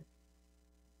something.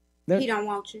 He don't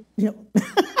want you.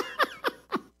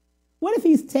 What if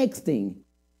he's texting?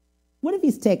 What if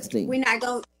he's texting? We're not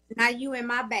going. Now you in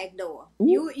my back door.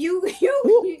 Ooh. You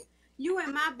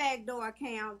in my back door,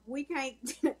 Cam. We can't.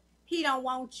 He don't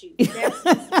want you.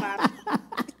 That's about it.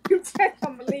 You take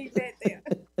him and leave that there.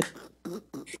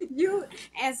 You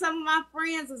and some of my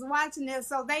friends is watching this,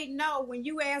 so they know when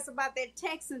you ask about that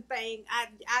texting thing,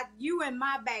 you in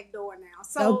my back door now.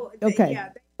 So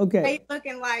they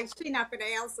looking like she not gonna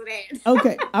answer that.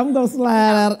 Okay, I'm gonna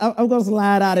slide out. I'm gonna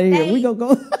slide out of here. We gonna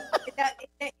go.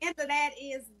 The end of that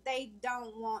is they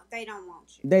don't want you.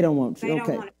 They don't want you.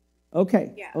 Okay.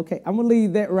 Okay. Yeah. Okay. I'm gonna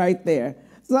leave that right there.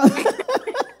 So.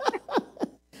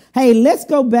 Hey, let's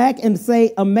go back and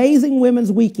say Amazing Women's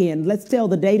Weekend. Let's tell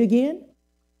the date again.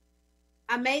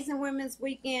 Amazing Women's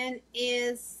Weekend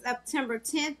is September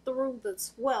 10th through the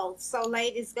 12th. So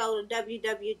ladies, go to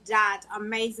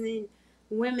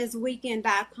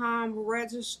www.amazingwomensweekend.com,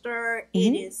 register.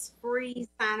 Mm-hmm. It is free.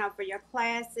 Sign up for your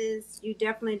classes. You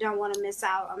definitely don't want to miss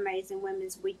out Amazing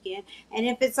Women's Weekend. And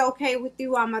if it's okay with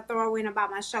you, I'm going to throw in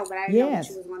about my show, but I know what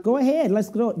you was going to go ahead. Let's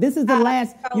go. This is the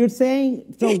last, you're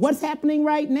saying, so what's happening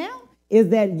right now is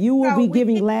that you will be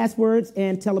giving last words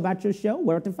and tell about your show,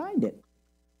 where to find it.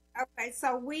 Okay,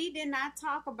 so we did not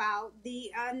talk about the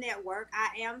network. I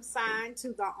am signed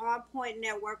to the On Point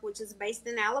Network, which is based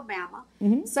in Alabama.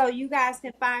 Mm-hmm. So you guys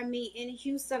can find me in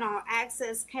Houston on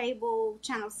Access Cable,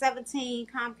 Channel 17,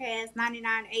 Comcast,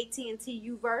 99, AT&T,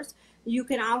 Uverse. You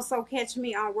can also catch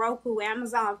me on Roku,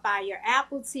 Amazon Fire,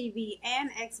 Apple TV,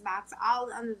 and Xbox,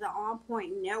 all under the On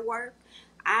Point Network.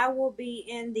 I will be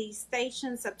in the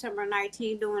station September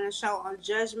 19th doing a show on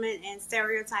judgment and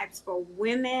stereotypes for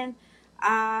women.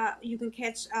 You can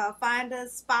find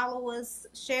us, follow us,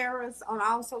 share us on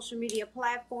all social media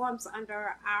platforms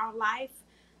under Our Life.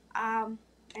 And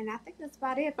I think that's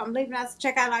about it. If I'm leaving out,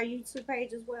 check out our YouTube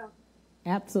page as well.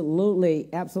 Absolutely.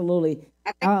 Absolutely.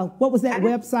 What was that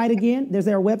website again? Is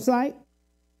there a website?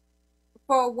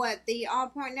 For what? The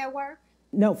On Point Network?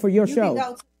 No, for your show. Can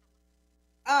go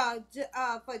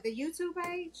for the YouTube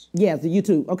page? Yes, the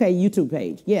YouTube. Okay, YouTube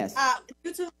page. Yes.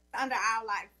 YouTube under Our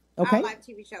Life. Okay. Our Life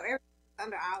TV show.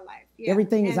 Under Our Life. Yeah.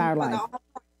 Everything is Our Life.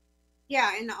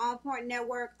 In the On Point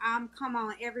Network, I'm come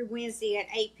on every Wednesday at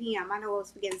 8 p.m. I know I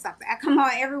was forgetting something. I come on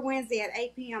every Wednesday at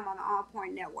 8 p.m. on the On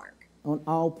Point Network. On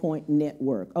All Point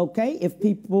Network. Okay. If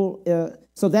people,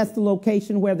 so that's the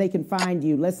location where they can find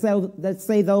you. Let's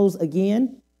say those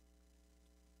again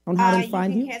on how to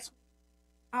find you. Catch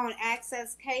on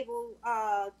Access Cable,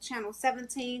 Channel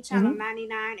 17, Channel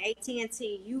 99,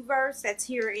 AT&T Uverse. That's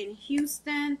here in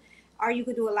Houston. Or you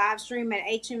can do a live stream at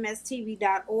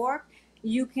hmstv.org.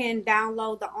 You can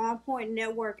download the On Point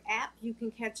Network app. You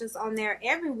can catch us on there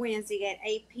every Wednesday at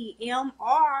 8 p.m.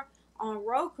 or on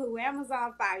Roku,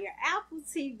 Amazon Fire, Apple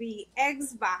TV,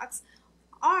 Xbox.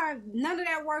 Or none of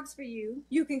that works for you.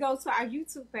 You can go to our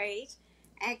YouTube page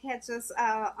and catch us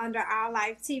under Our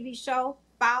Life TV show.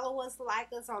 Follow us,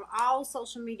 like us on all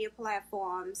social media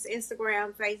platforms,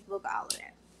 Instagram, Facebook, all of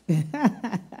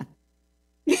that.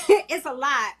 It's a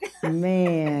lot.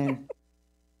 Man,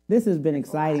 this has been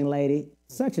exciting, lady.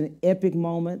 Such an epic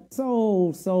moment.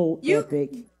 So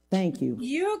epic. Thank you.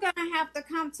 You're going to have to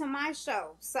come to my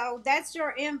show. So that's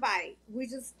your invite.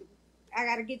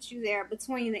 gotta get you there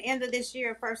between the end of this year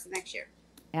and first of next year.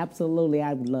 Absolutely,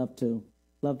 I would love to.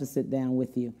 Love to sit down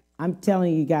with you. I'm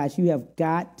telling you guys, you have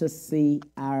got to see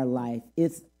our life.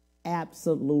 It's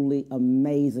absolutely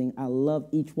amazing. I love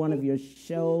each one of your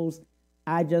shows.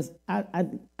 I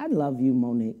love you,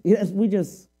 Monique. Yes, we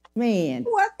just, man.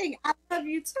 Well, I think I love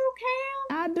you too,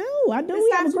 Cam. I do.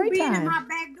 We have a great being time. in my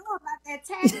back door about that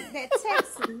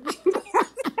Texan.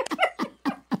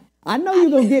 I know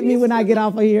you're going to get me when I get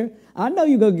off of here. I know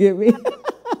you're going to get me.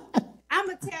 I'm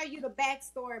going to tell you the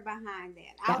backstory behind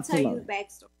that. I'll tell you the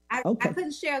backstory. I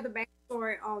couldn't share the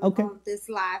backstory on this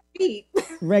live feed.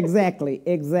 Exactly.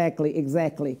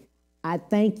 I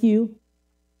thank you.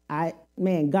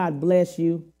 God bless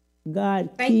you. God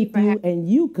keep you, and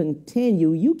you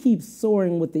continue. You keep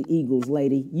soaring with the eagles,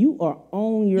 lady. You are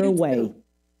on your way. Too.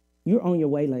 You're on your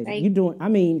way, lady. You're doing, I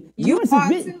mean, you've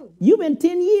been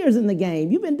 10 years in the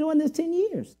game. You've been doing this 10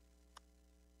 years.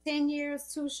 10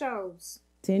 years, 2 shows.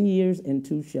 10 years and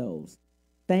 2 shows.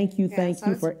 Thank you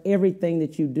for everything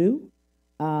that you do.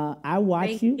 I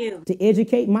watch you to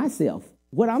educate myself,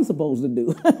 what I'm supposed to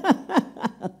do.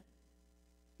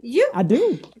 I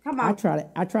do. Come on.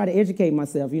 I try to educate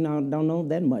myself. You know, I don't know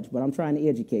that much, but I'm trying to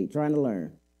educate, trying to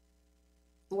learn.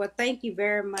 Well, thank you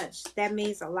very much. That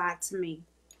means a lot to me.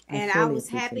 And I was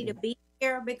happy to be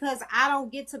here because I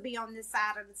don't get to be on this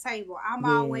side of the table. I'm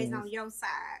always on your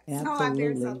side.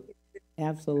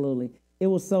 Absolutely. It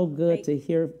was so good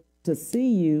to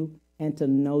see you and to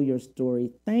know your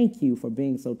story. Thank you for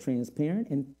being so transparent,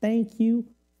 and thank you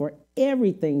for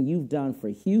everything you've done for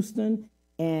Houston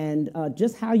and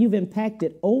just how you've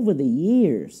impacted over the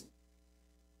years.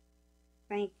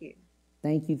 Thank you.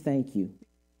 Thank you.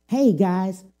 Hey,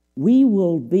 guys, we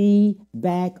will be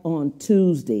back on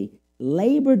Tuesday.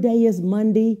 Labor Day is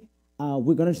Monday.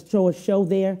 We're going to show a show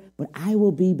there, but I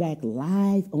will be back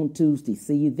live on Tuesday.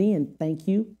 See you then. Thank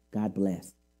you. God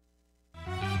bless.